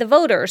trust by the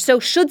voters. So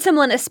should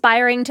someone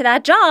aspiring to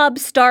that job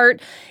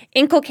start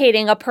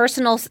inculcating a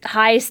personal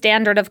high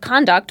standard of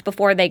conduct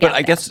before they get there? But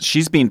I guess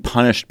she's being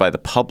punished by the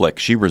public.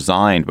 She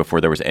resigned before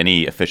there was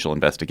any official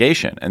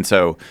investigation. And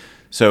so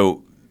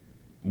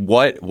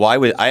why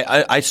would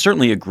I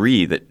certainly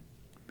agree that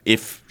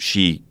if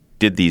she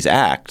did these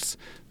acts,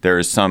 there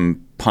is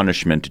some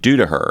punishment due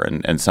to her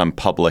and some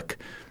public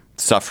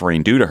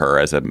suffering due to her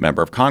as a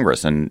member of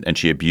Congress, and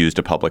she abused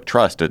a public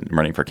trust in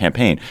running for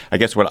campaign. I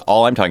guess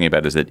all I'm talking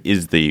about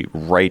is the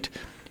right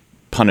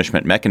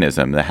punishment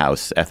mechanism, the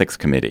House Ethics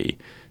Committee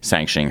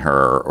sanctioning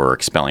her or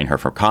expelling her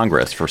from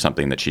Congress for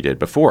something that she did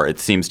before. It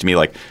seems to me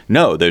like,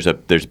 no, there's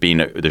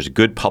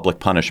good public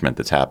punishment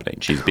that's happening.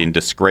 She's been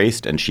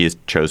disgraced and she has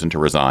chosen to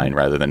resign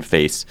rather than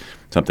face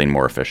something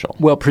more official.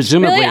 Well,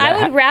 presumably, really,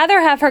 I would rather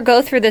have her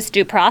go through this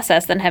due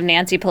process than have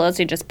Nancy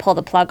Pelosi just pull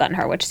the plug on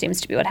her, which seems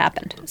to be what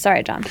happened.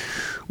 Sorry, John.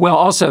 Well,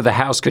 also, the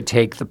House could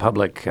take the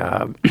public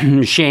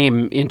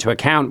shame into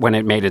account when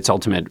it made its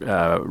ultimate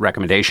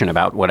recommendation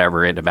about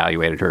whatever it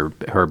evaluated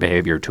her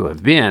behavior to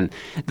have been.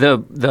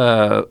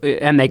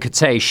 And they could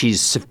say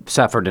she's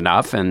suffered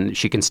enough and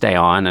she can stay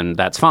on, and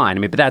that's fine. I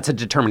mean, but that's a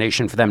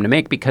determination for them to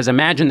make, because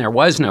imagine there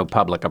was no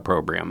public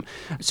opprobrium.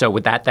 So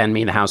would that then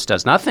mean the House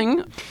does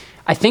nothing?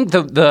 I think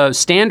the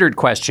standard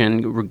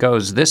question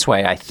goes this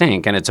way, I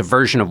think, and it's a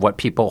version of what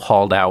people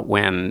hauled out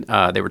when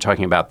they were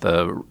talking about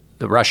the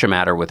Russia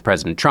matter with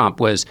President Trump,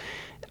 was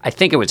I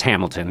think it was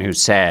Hamilton who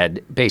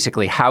said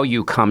basically how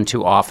you come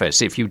to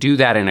office. If you do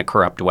that in a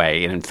corrupt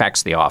way, it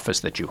infects the office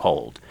that you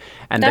hold.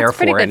 And that's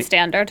therefore, pretty good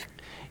standard.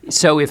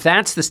 So if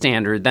that's the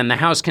standard, then the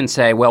House can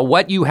say, well,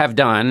 what you have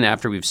done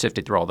after we've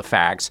sifted through all the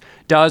facts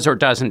does or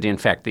doesn't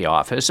infect the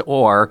office,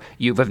 or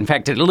you've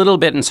infected a little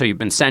bit and so you've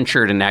been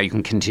censured and now you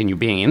can continue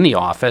being in the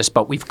office,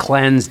 but we've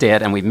cleansed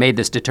it and we've made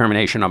this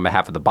determination on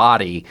behalf of the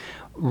body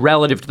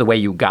relative to the way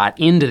you got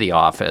into the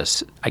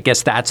office. I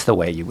guess that's the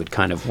way you would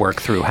kind of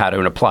work through how to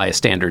apply a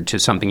standard to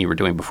something you were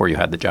doing before you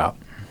had the job.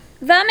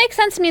 That makes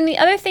sense to me. And the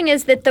other thing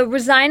is that the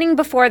resigning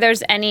before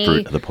there's any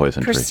Fruit of the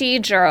poison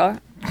procedure,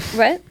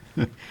 what?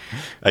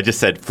 I just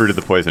said fruit of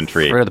the poison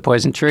tree. Fruit of the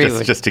poison tree.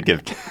 Just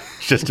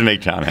to make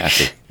John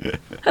happy.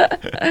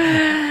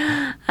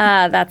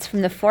 That's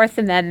from the Fourth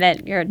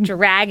Amendment. You're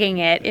dragging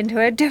it into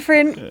a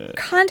different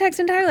context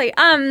entirely.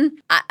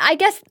 I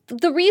guess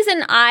the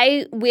reason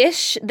I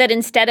wish that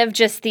instead of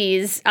just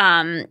these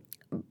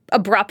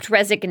abrupt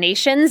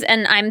resignations,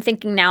 and I'm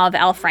thinking now of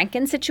Al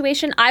Franken's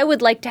situation, I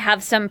would like to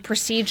have some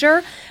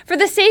procedure for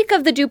the sake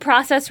of the due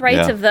process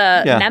rights of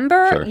the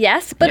member, sure.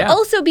 yes, but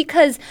also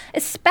because,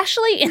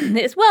 especially in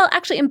this, well,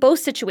 actually in both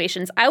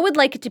situations, I would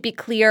like it to be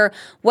clear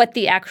what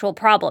the actual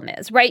problem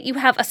is, right? You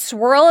have a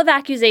swirl of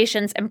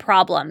accusations and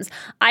problems.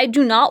 I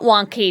do not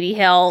want Katie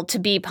Hill to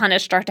be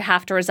punished or to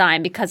have to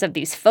resign because of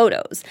these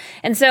photos.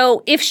 And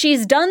so if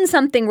she's done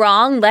something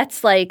wrong,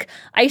 let's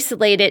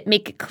isolate it,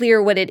 make it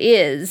clear what it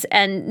is,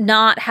 and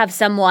not have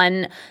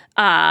someone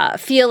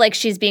feel like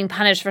she's being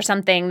punished for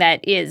something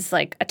that is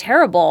like a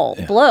terrible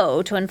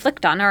blow to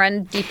inflict on her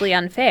and deeply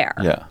unfair.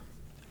 Yeah.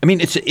 I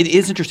mean, it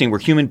is interesting. We're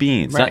human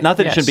beings. Right. Not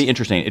that it shouldn't be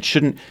interesting. It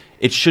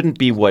shouldn't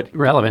be what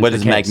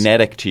is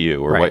magnetic to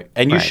you or what.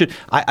 And you should.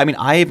 I mean,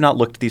 I have not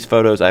looked at these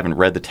photos. I haven't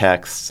read the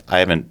texts. I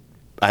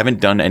haven't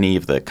done any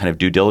of the kind of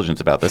due diligence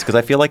about this because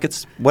I feel like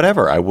it's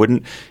whatever. I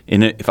wouldn't.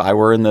 If I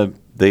were in the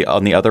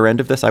on the other end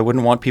of this, I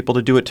wouldn't want people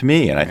to do it to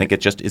me. And I think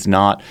it just is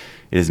not.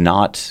 It is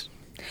not.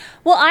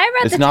 Well, I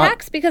read the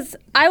text because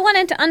I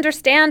wanted to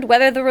understand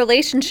whether the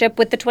relationship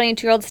with the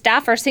 22-year-old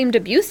staffer seemed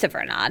abusive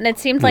or not. And it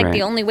seemed like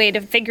the only way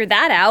to figure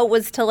that out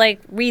was to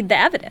read the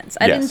evidence.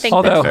 I didn't think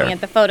that looking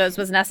at the photos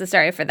was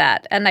necessary for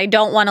that. And I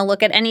don't want to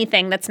look at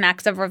anything that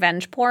smacks of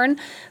revenge porn.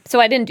 So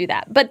I didn't do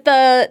that. But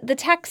the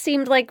text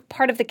seemed like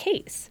part of the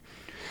case.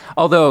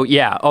 Although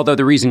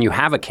the reason you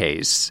have a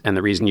case and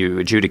the reason you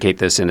adjudicate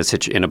this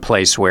in a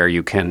place where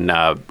you can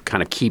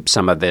kind of keep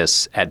some of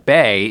this at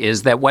bay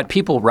is that what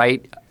people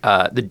write,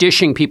 the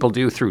dishing people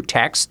do through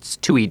texts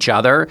to each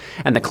other,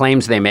 and the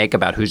claims they make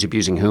about who's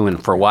abusing who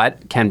and for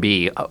what can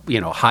be,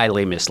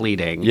 highly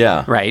misleading.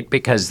 Yeah. Right.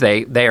 Because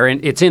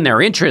it's in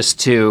their interest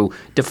to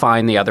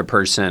define the other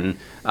person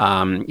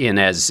in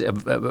as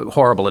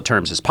horrible a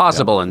terms as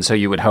possible, and so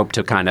you would hope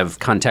to kind of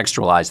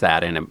contextualize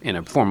that in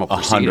a formal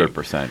proceeding.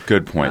 100%.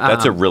 Good point.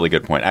 That's a really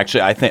good point.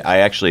 Actually, I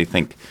actually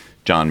think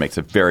John makes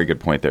a very good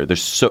point there.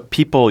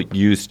 People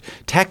used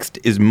text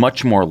is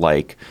much more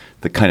like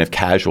the kind of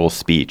casual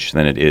speech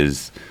than it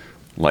is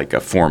like a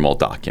formal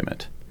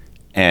document,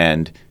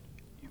 and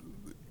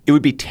it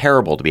would be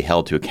terrible to be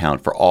held to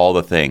account for all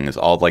the things,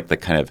 all like the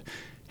kind of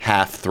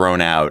half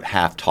thrown out,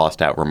 half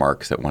tossed out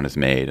remarks that one has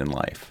made in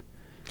life.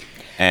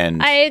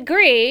 And I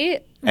agree.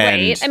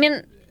 Right. I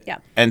mean, yeah.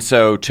 And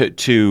so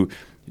to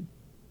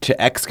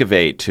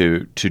excavate,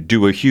 to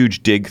do a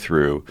huge dig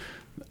through,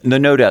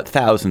 no doubt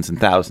thousands and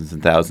thousands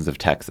and thousands of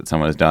texts that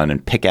someone has done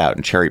and pick out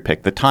and cherry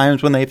pick the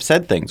times when they've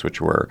said things which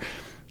were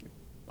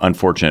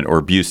unfortunate or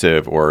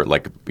abusive or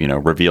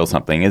reveal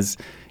something it's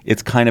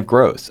kind of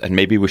gross. And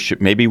maybe we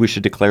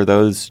should declare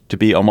those to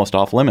be almost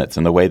off limits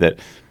in the way that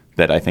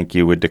I think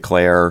you would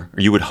declare, or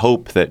you would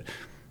hope that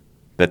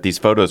these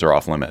photos are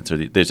off limits, or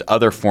there's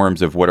other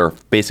forms of what are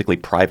basically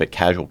private,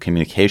 casual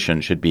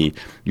communication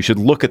you should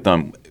look at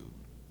them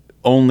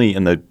only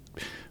in the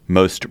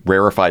most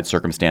rarefied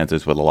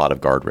circumstances with a lot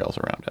of guardrails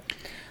around it.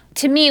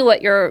 To me,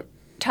 what you're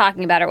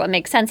talking about, or what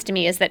makes sense to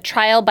me, is that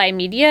trial by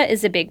media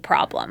is a big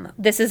problem.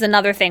 This is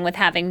another thing with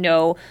having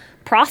no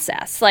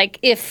process. Like,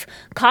 if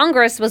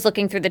Congress was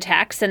looking through the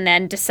text and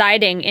then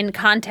deciding in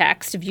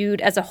context,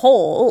 viewed as a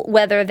whole,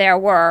 whether there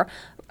were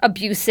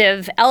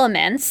abusive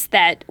elements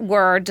that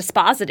were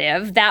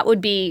dispositive, that would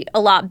be a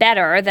lot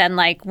better than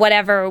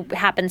whatever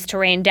happens to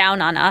rain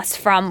down on us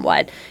from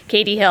what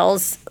Katie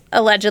Hill's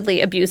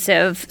allegedly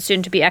abusive,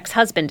 soon-to-be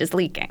ex-husband is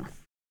leaking.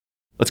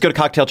 Let's go to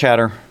cocktail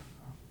chatter.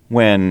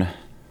 When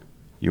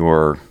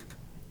you're,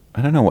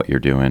 I don't know what you're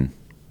doing.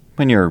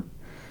 When you're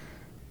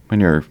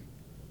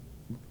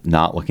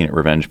not looking at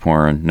revenge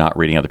porn, not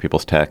reading other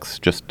people's texts,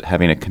 just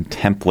having a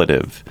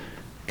contemplative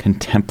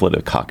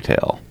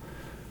cocktail.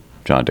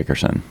 John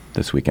Dickerson,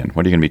 this weekend.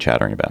 What are you going to be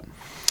chattering about?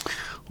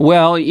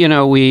 Well,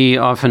 we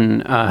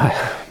often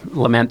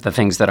lament the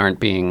things that aren't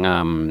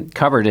being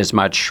covered as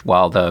much,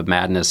 while the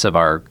madness of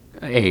our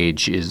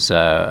age has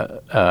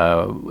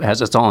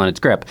us all in its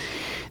grip.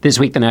 This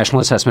week, the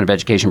National Assessment of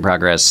Education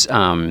Progress,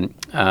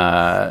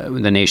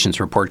 the nation's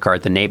report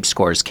card, the NAEP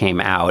scores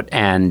came out,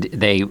 and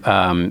they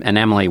and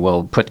Emily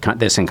will put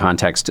this in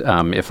context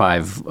if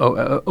I've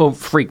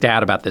freaked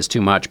out about this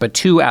too much. But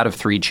 2 out of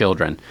 3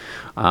 children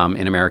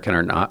in America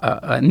are not,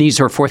 and these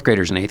are 4th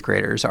graders and 8th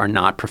graders, are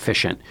not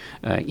proficient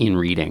in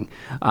reading.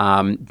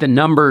 The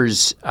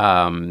numbers,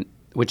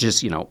 which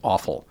is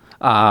awful.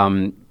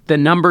 The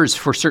numbers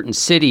for certain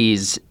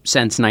cities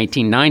since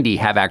 1990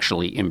 have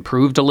actually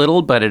improved a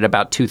little, but at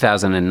about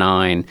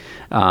 2009,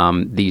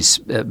 these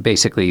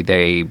basically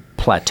they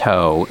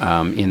plateau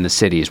in the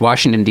cities.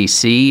 Washington,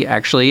 D.C.,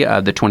 actually,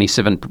 the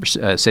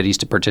 27 cities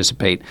to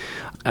participate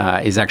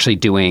is actually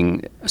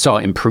saw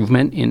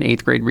improvement in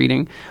 8th grade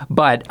reading.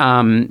 But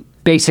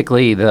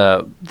basically,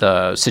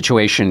 the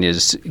situation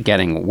is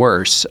getting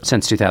worse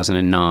since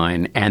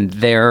 2009, and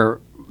there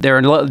are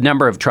a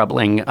number of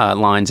troubling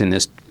lines in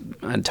this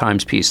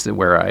Times piece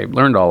where I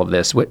learned all of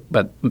this,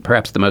 but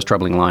perhaps the most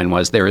troubling line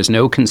was, there is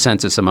no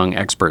consensus among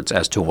experts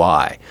as to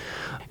why.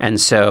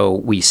 And so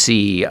we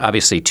see,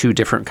 obviously, 2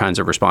 different kinds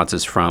of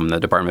responses from the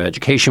Department of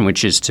Education,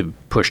 which is to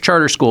push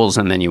charter schools,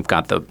 and then you've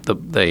got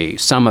the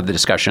some of the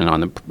discussion on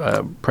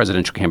the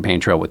presidential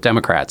campaign trail with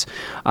Democrats.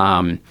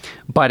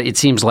 But it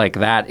seems like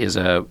that is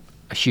a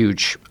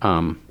huge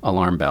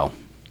alarm bell.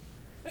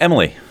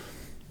 Emily,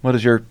 what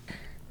is your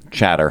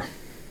chatter?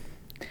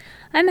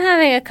 I'm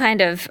having a kind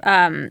of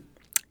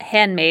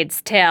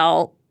Handmaid's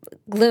Tale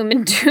gloom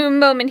and doom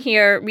moment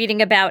here,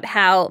 reading about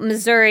how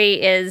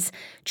Missouri is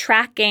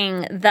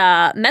tracking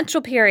the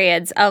menstrual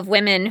periods of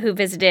women who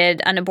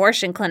visited an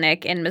abortion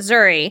clinic in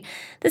Missouri.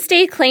 The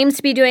state claims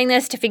to be doing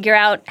this to figure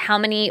out how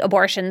many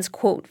abortions,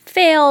 quote,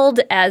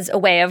 failed as a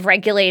way of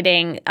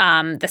regulating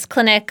this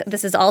clinic.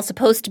 This is all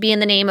supposed to be in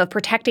the name of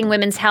protecting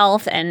women's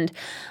health and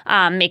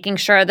making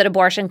sure that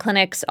abortion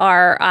clinics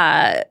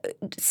are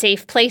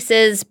safe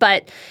places.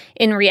 But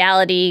in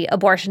reality,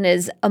 abortion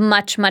is a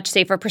much, much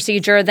safer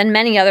procedure than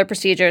many other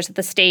procedures that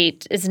the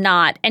state is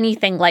not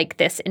anything like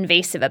this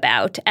invasive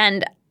about.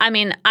 And I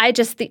mean,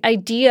 the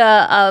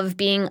idea of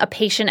being a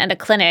patient at a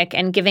clinic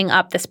and giving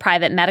up this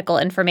private medical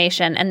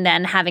information and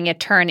then having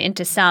it turn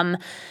into some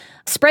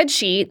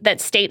spreadsheet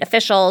that state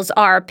officials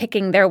are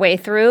picking their way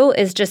through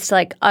is just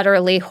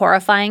utterly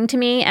horrifying to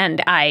me.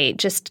 And I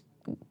just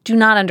do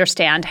not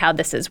understand how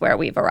this is where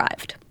we've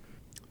arrived.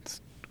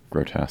 It's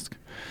grotesque.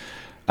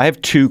 I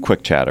have 2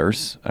 quick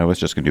chatters. I was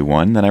just going to do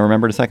one, then I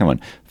remembered a second one.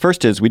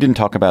 First is, we didn't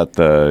talk about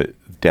the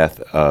death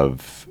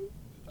of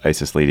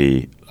ISIS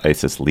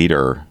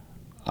leader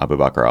Abu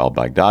Bakr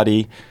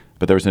al-Baghdadi.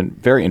 But there was a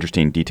very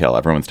interesting detail.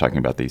 Everyone's talking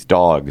about these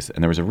dogs.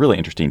 And there was a really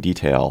interesting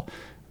detail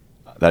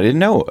that I didn't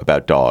know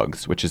about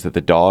dogs, which is that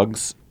the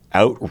dogs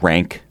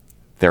outrank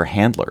their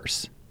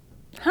handlers.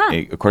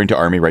 According to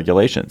Army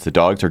regulations, the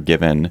dogs are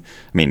given, I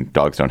mean,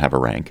 dogs don't have a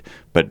rank,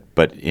 but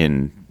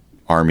in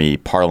Army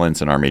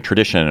parlance and Army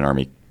tradition and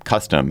Army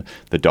custom,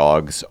 the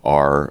dogs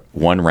are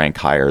one rank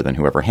higher than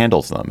whoever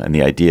handles them. And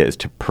the idea is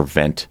to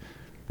prevent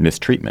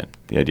mistreatment.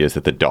 The idea is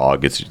that the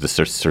dog is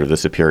sort of the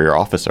superior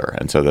officer,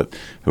 and so that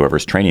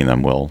whoever's training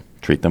them will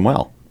treat them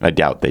well. I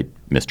doubt they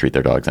mistreat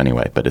their dogs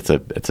anyway, but it's a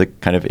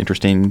kind of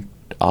interesting,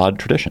 odd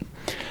tradition.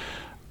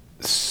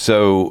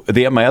 So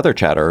my other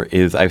chatter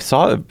is I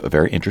saw a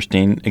very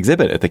interesting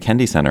exhibit at the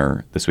Kennedy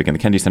Center this weekend.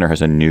 The Kennedy Center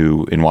has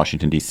in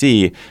Washington,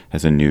 D.C.,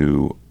 has a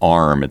new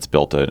arm. It's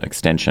built an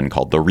extension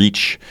called The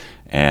Reach,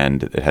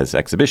 and it has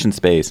exhibition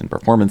space and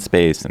performance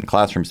space and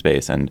classroom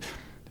space. And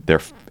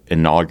their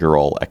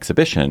inaugural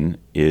exhibition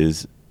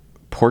is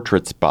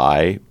portraits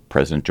by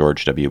President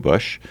George W.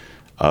 Bush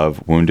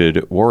of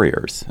wounded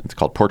warriors. It's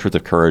called Portraits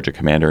of Courage, a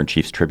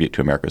Commander-in-Chief's Tribute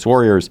to America's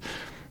Warriors.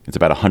 It's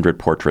about 100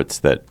 portraits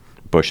that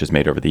Bush has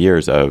made over the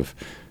years of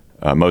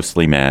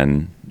mostly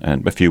men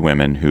and a few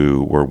women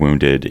who were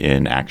wounded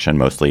in action,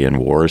 mostly in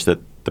wars that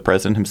the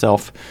president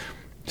himself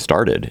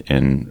started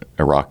in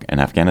Iraq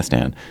and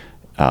Afghanistan.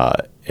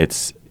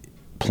 It's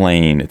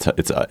playing.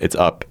 It's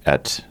up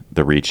at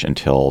the Reach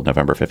until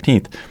November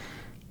 15th,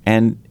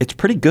 and it's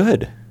pretty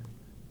good.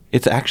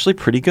 It's actually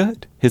pretty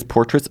good. His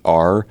portraits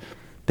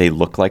they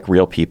look like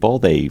real people.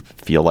 They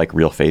feel like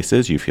real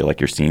faces. You feel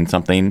like you're seeing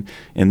something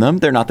in them.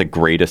 They're not the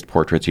greatest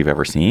portraits you've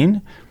ever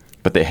seen,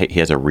 but he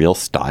has a real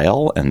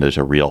style and there's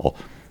a real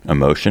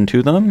emotion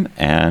to them,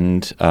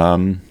 and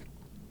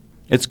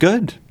it's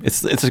good.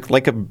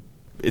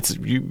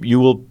 You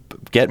will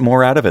get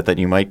more out of it than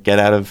you might get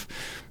out of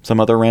some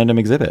other random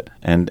exhibit.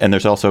 And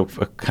there's also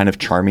a kind of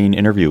charming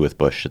interview with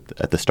Bush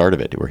at the start of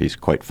it where he's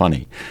quite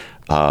funny.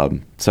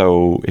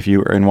 So if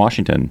you are in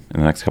Washington in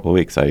the next couple of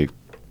weeks, I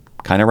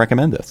kind of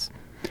recommend this.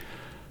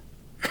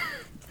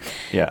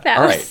 Yeah. That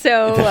all was right.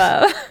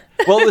 so.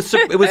 Well,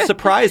 it was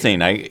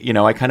surprising.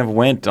 I kind of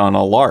went on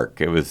a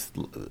lark.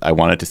 I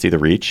wanted to see The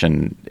Reach,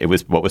 and it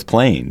was what was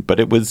playing, but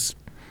it's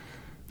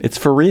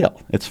for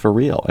real. It's for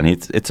real, and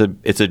it's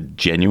a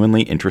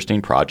genuinely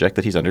interesting project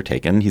that he's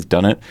undertaken. He's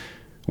done it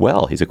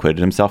well. He's acquitted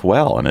himself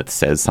well, and it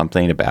says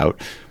something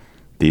about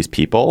these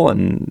people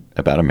and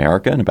about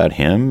America and about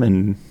him.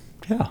 And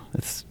yeah,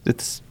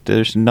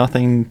 there's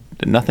nothing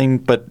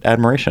but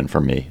admiration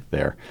from me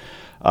there.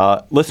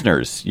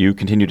 Listeners, you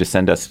continue to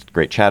send us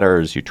great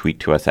chatters. You tweet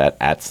to us at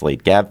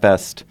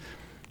 @SlateGabFest,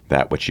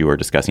 that which you are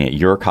discussing at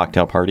your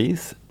cocktail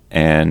parties.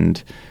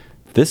 And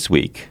this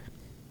week,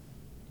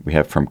 we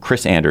have from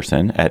Chris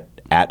Anderson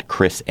at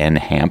Chris N.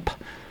 Hamp,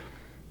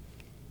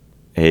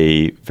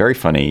 a very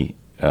funny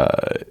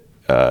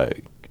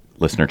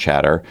listener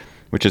chatter,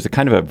 which is a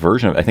kind of a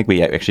version of, I think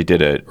we actually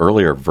did an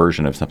earlier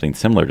version of something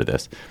similar to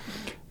this,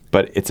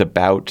 but it's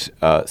about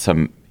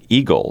some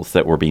eagles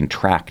that were being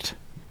tracked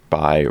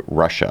by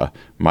Russia,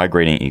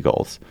 migrating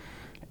eagles.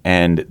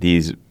 And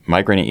these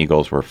migrating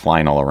eagles were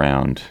flying all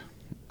around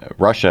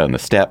Russia and the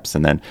steppes,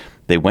 and then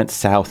they went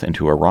south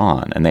into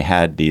Iran, and they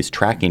had these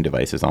tracking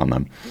devices on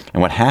them.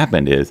 And what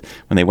happened is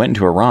when they went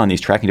into Iran, these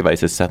tracking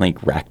devices suddenly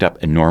racked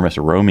up enormous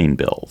roaming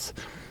bills.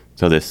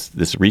 So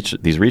these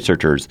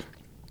researchers,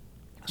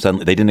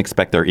 suddenly they didn't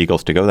expect their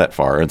eagles to go that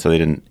far, and so they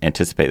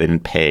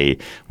didn't pay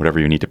whatever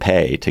you need to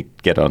pay to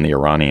get on the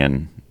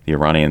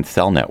Iranian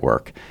cell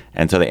network.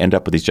 And so they end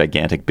up with these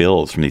gigantic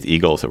bills from these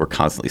eagles that were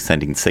constantly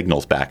sending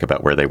signals back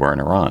about where they were in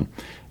Iran.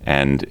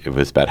 And it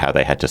was about how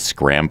they had to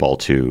scramble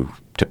to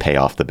pay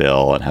off the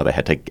bill and how they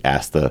had to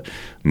ask the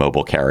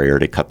mobile carrier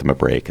to cut them a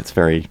break. It's a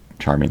very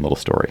charming little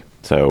story.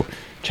 So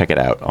check it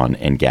out on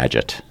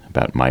Engadget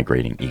about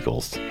migrating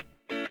eagles.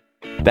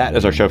 That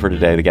is our show for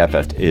today. The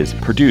Gabfest is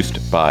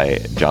produced by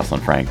Jocelyn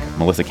Frank.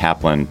 Melissa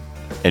Kaplan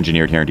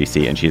engineered here in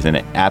D.C., and she's in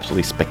an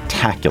absolutely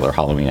spectacular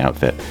Halloween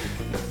outfit.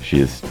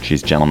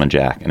 She's Gentleman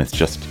Jack, and it's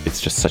just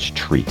such a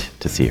treat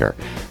to see her.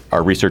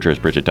 Our researcher is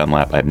Bridget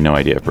Dunlap. I have no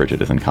idea if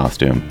Bridget is in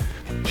costume.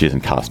 She's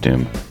in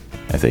costume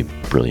as a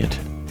brilliant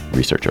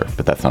researcher,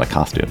 but that's not a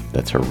costume.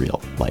 That's her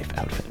real life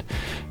outfit.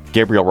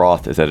 Gabriel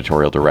Roth is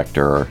editorial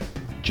director.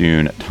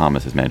 June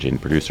Thomas is managing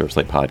producer of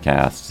Slate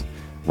Podcasts.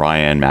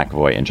 Ryan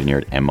McAvoy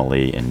engineered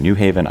Emily in New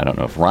Haven. I don't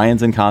know if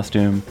Ryan's in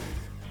costume.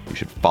 You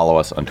should follow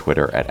us on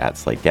Twitter at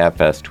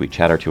 @SlateGabFest. Tweet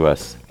chatter to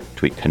us.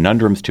 Tweet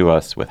conundrums to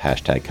us with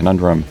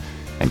 #conundrum.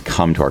 And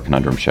come to our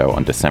Conundrum show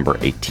on December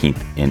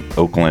 18th in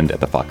Oakland at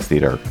the Fox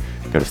Theater.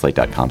 Go to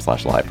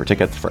slate.com/live for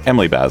tickets. For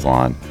Emily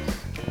Bazelon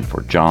and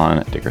for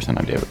John Dickerson,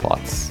 I'm David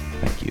Plotz.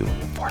 Thank you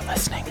for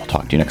listening. We'll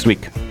talk to you next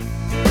week.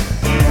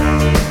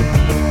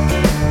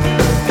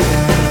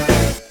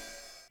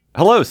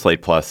 Hello,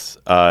 Slate Plus.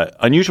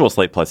 Unusual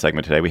Slate Plus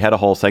segment today. We had a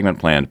whole segment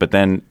planned, but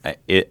then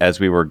as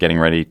we were getting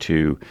ready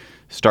to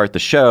start the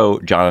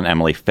show, John and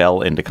Emily fell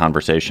into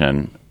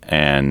conversation,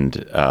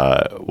 and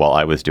while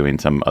I was doing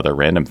some other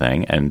random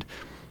thing, and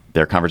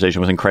their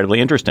conversation was incredibly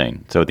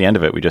interesting. So at the end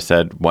of it, we just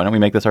said, why don't we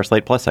make this our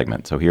Slate Plus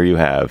segment? So here you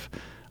have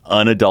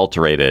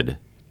unadulterated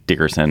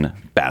Dickerson,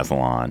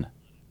 Bazelon,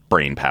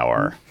 brain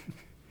power.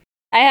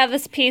 I have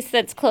this piece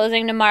that's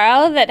closing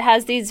tomorrow that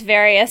has these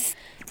various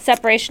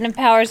separation of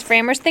powers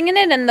framers thing in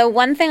it. And the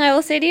one thing I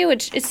will say to you,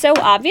 which is so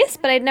obvious,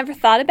 but I'd never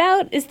thought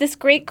about, is this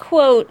great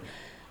quote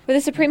where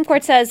the Supreme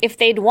Court says if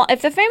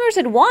the framers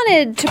had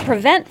wanted to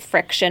prevent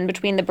friction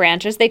between the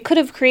branches, they could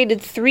have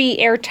created 3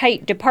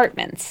 airtight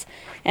departments.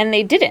 And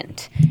they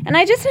didn't. And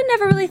I just had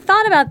never really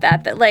thought about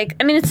that. That, like,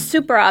 I mean, it's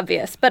super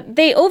obvious, but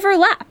they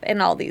overlap in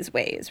all these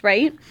ways,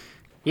 right?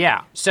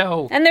 Yeah.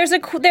 So, and there's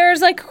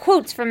like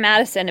quotes from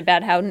Madison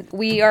about how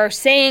we are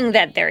saying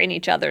that they're in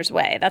each other's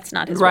way. That's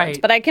not his words,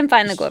 but I can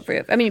find the quote for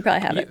you. I mean, you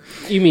probably have it.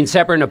 You mean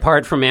separate and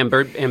apart from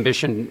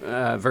ambition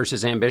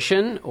versus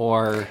ambition,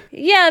 or?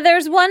 Yeah,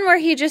 there's one where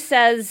he just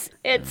says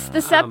it's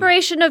the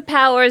separation of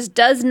powers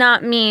does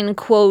not mean,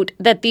 quote,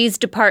 that these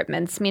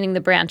departments, meaning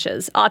the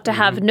branches, ought to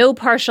have no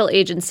partial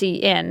agency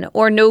in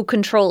or no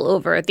control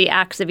over the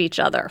acts of each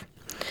other.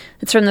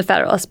 It's from the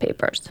Federalist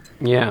Papers.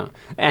 Yeah.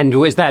 And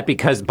was that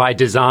because by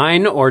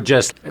design or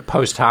just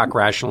post hoc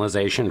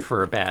rationalization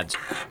for a bad?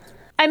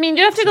 I mean,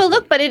 you have to go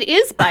look, but it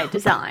is by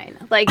design.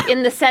 Like,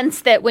 in the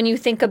sense that when you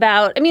think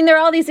about, I mean, there are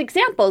all these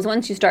examples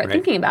once you start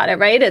thinking about it,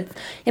 right? It's,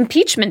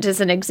 impeachment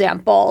is an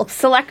example.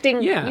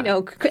 Selecting,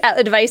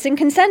 advice and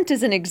consent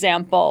is an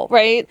example,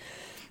 right?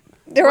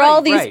 There are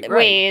all these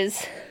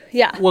ways.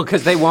 Yeah. Well,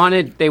 because they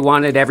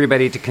wanted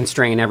everybody to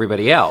constrain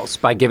everybody else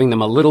by giving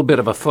them a little bit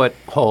of a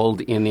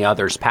foothold in the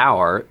other's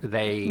power.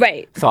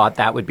 They thought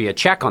that would be a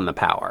check on the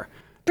power.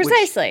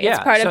 Precisely. It's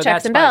part of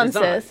checks and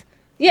balances.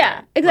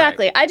 Yeah,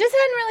 exactly. Right. I just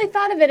hadn't really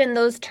thought of it in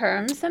those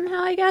terms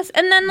somehow, I guess.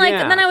 And then,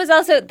 and then I was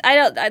also,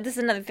 this is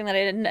another thing that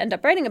I didn't end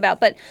up writing about,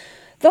 but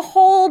the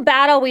whole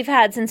battle we've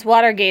had since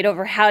Watergate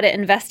over how to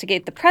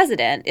investigate the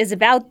president is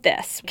about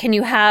this. Can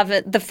you have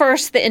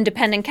the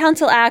Independent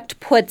Counsel Act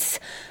puts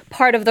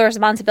part of the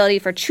responsibility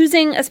for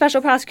choosing a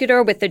special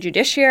prosecutor with the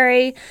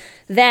judiciary.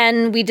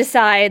 Then we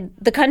decide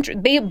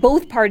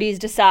both parties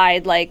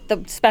decide like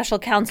the special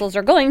counsels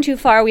are going too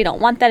far. We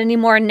don't want that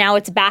anymore. And now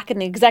it's back in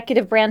the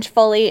executive branch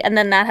fully. And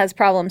then that has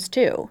problems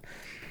too.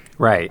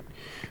 Right.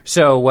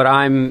 So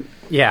I mean,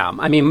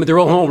 the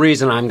whole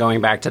reason I'm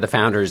going back to the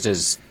founders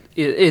is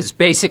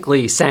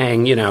basically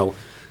saying,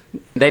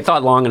 they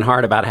thought long and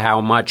hard about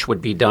how much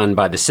would be done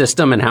by the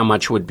system and how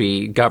much would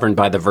be governed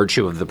by the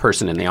virtue of the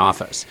person in the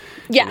office.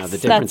 Yes, the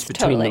difference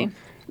between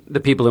the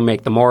people who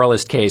make the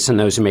moralist case and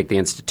those who make the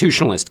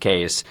institutionalist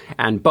case.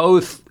 And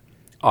both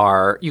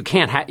are you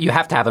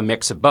have to have a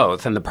mix of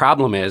both. And the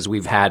problem is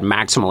we've had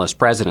maximalist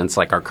presidents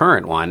like our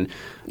current one,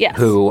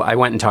 who I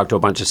went and talked to a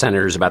bunch of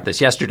senators about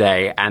this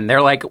yesterday, and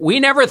they're like, we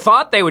never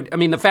thought they would. I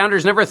mean, the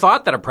founders never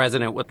thought that a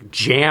president would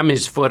jam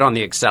his foot on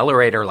the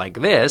accelerator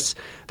like this.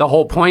 The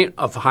whole point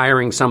of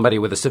hiring somebody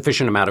with a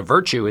sufficient amount of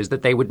virtue is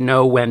that they would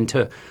know when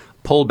to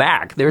pull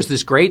back. There's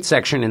this great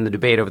section in the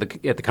debate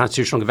at the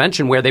Constitutional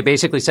Convention where they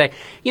basically say,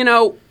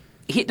 the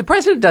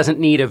president doesn't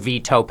need a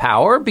veto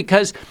power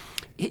because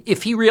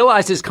if he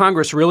realizes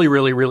Congress really,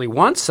 really, really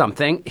wants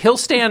something, he'll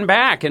stand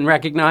back and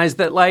recognize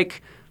that,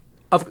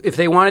 if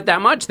they want it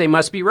that much, they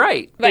must be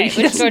right. Right,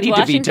 which George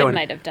Washington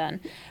might have done.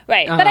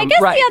 Right. But I guess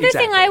the other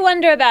thing I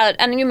wonder about,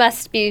 and you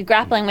must be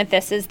grappling with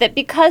this, is that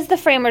because the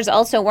framers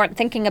also weren't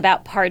thinking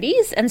about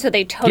parties, and so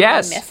they totally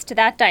missed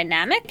that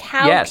dynamic,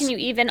 how can you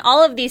even,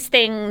 all of these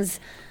things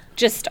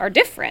just are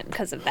different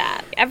because of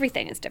that.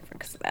 Everything is different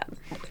because of that.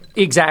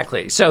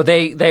 Exactly. So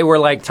they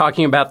were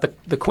talking about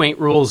the quaint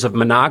rules of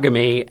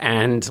monogamy,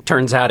 and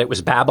turns out it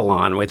was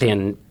Babylon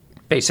within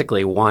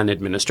basically one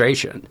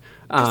administration.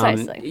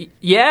 Precisely.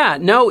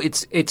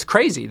 It's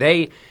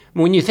crazy.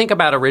 When you think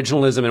about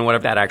originalism and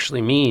whatever that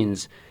actually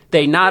means,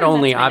 they not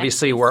only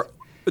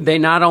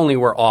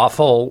were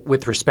awful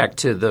with respect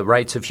to the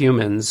rights of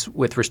humans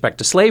with respect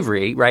to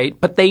slavery, right?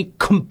 But they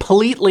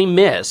completely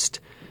missed.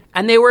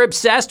 And they were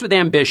obsessed with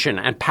ambition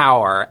and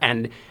power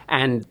and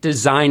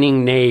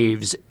designing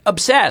knaves.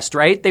 Obsessed,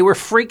 right? They were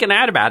freaking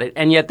out about it,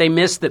 and yet they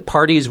missed that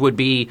parties would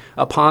be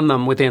upon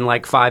them within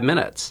 5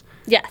 minutes.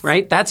 Yes.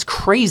 Right? That's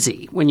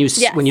crazy when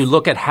you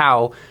look at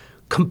how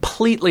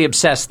completely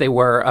obsessed they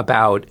were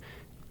about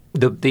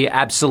the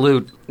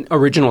absolute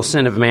original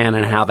sin of man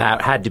and how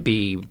that had to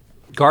be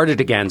guarded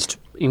against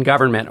in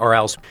government or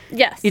else.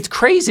 Yes. It's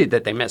crazy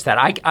that they missed that.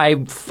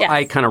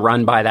 I kind of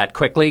run by that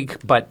quickly,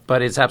 but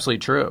it's absolutely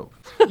true.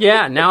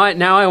 Yeah, now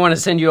I want to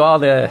send you all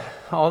the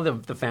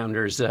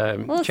founders.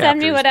 We'll chapters,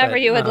 send you whatever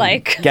you would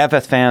like.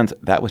 GabFest fans,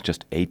 that was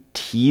just a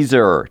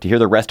teaser. To hear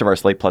the rest of our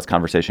Slate Plus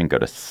conversation, go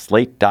to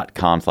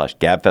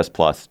slate.com/GabFest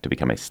Plus to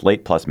become a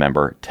Slate Plus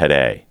member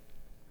today.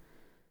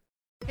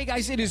 Hey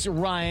guys, it is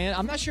Ryan.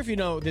 I'm not sure if you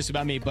know this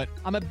about me, but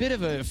I'm a bit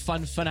of a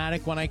fun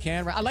fanatic when I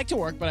can. I like to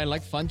work, but I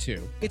like fun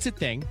too. It's a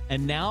thing.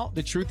 And now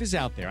the truth is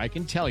out there. I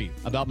can tell you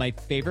about my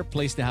favorite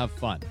place to have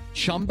fun.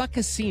 Chumba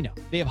Casino.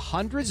 They have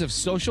hundreds of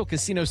social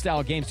casino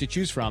style games to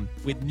choose from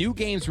with new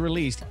games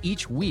released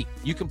each week.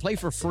 You can play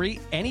for free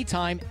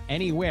anytime,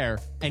 anywhere.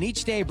 And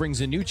each day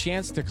brings a new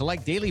chance to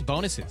collect daily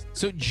bonuses.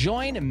 So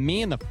join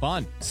me in the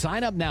fun.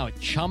 Sign up now at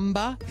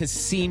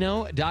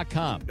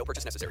ChumbaCasino.com. No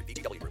purchase necessary.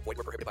 VGW Group. Void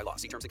where prohibited by law.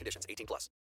 See terms and conditions. 18+.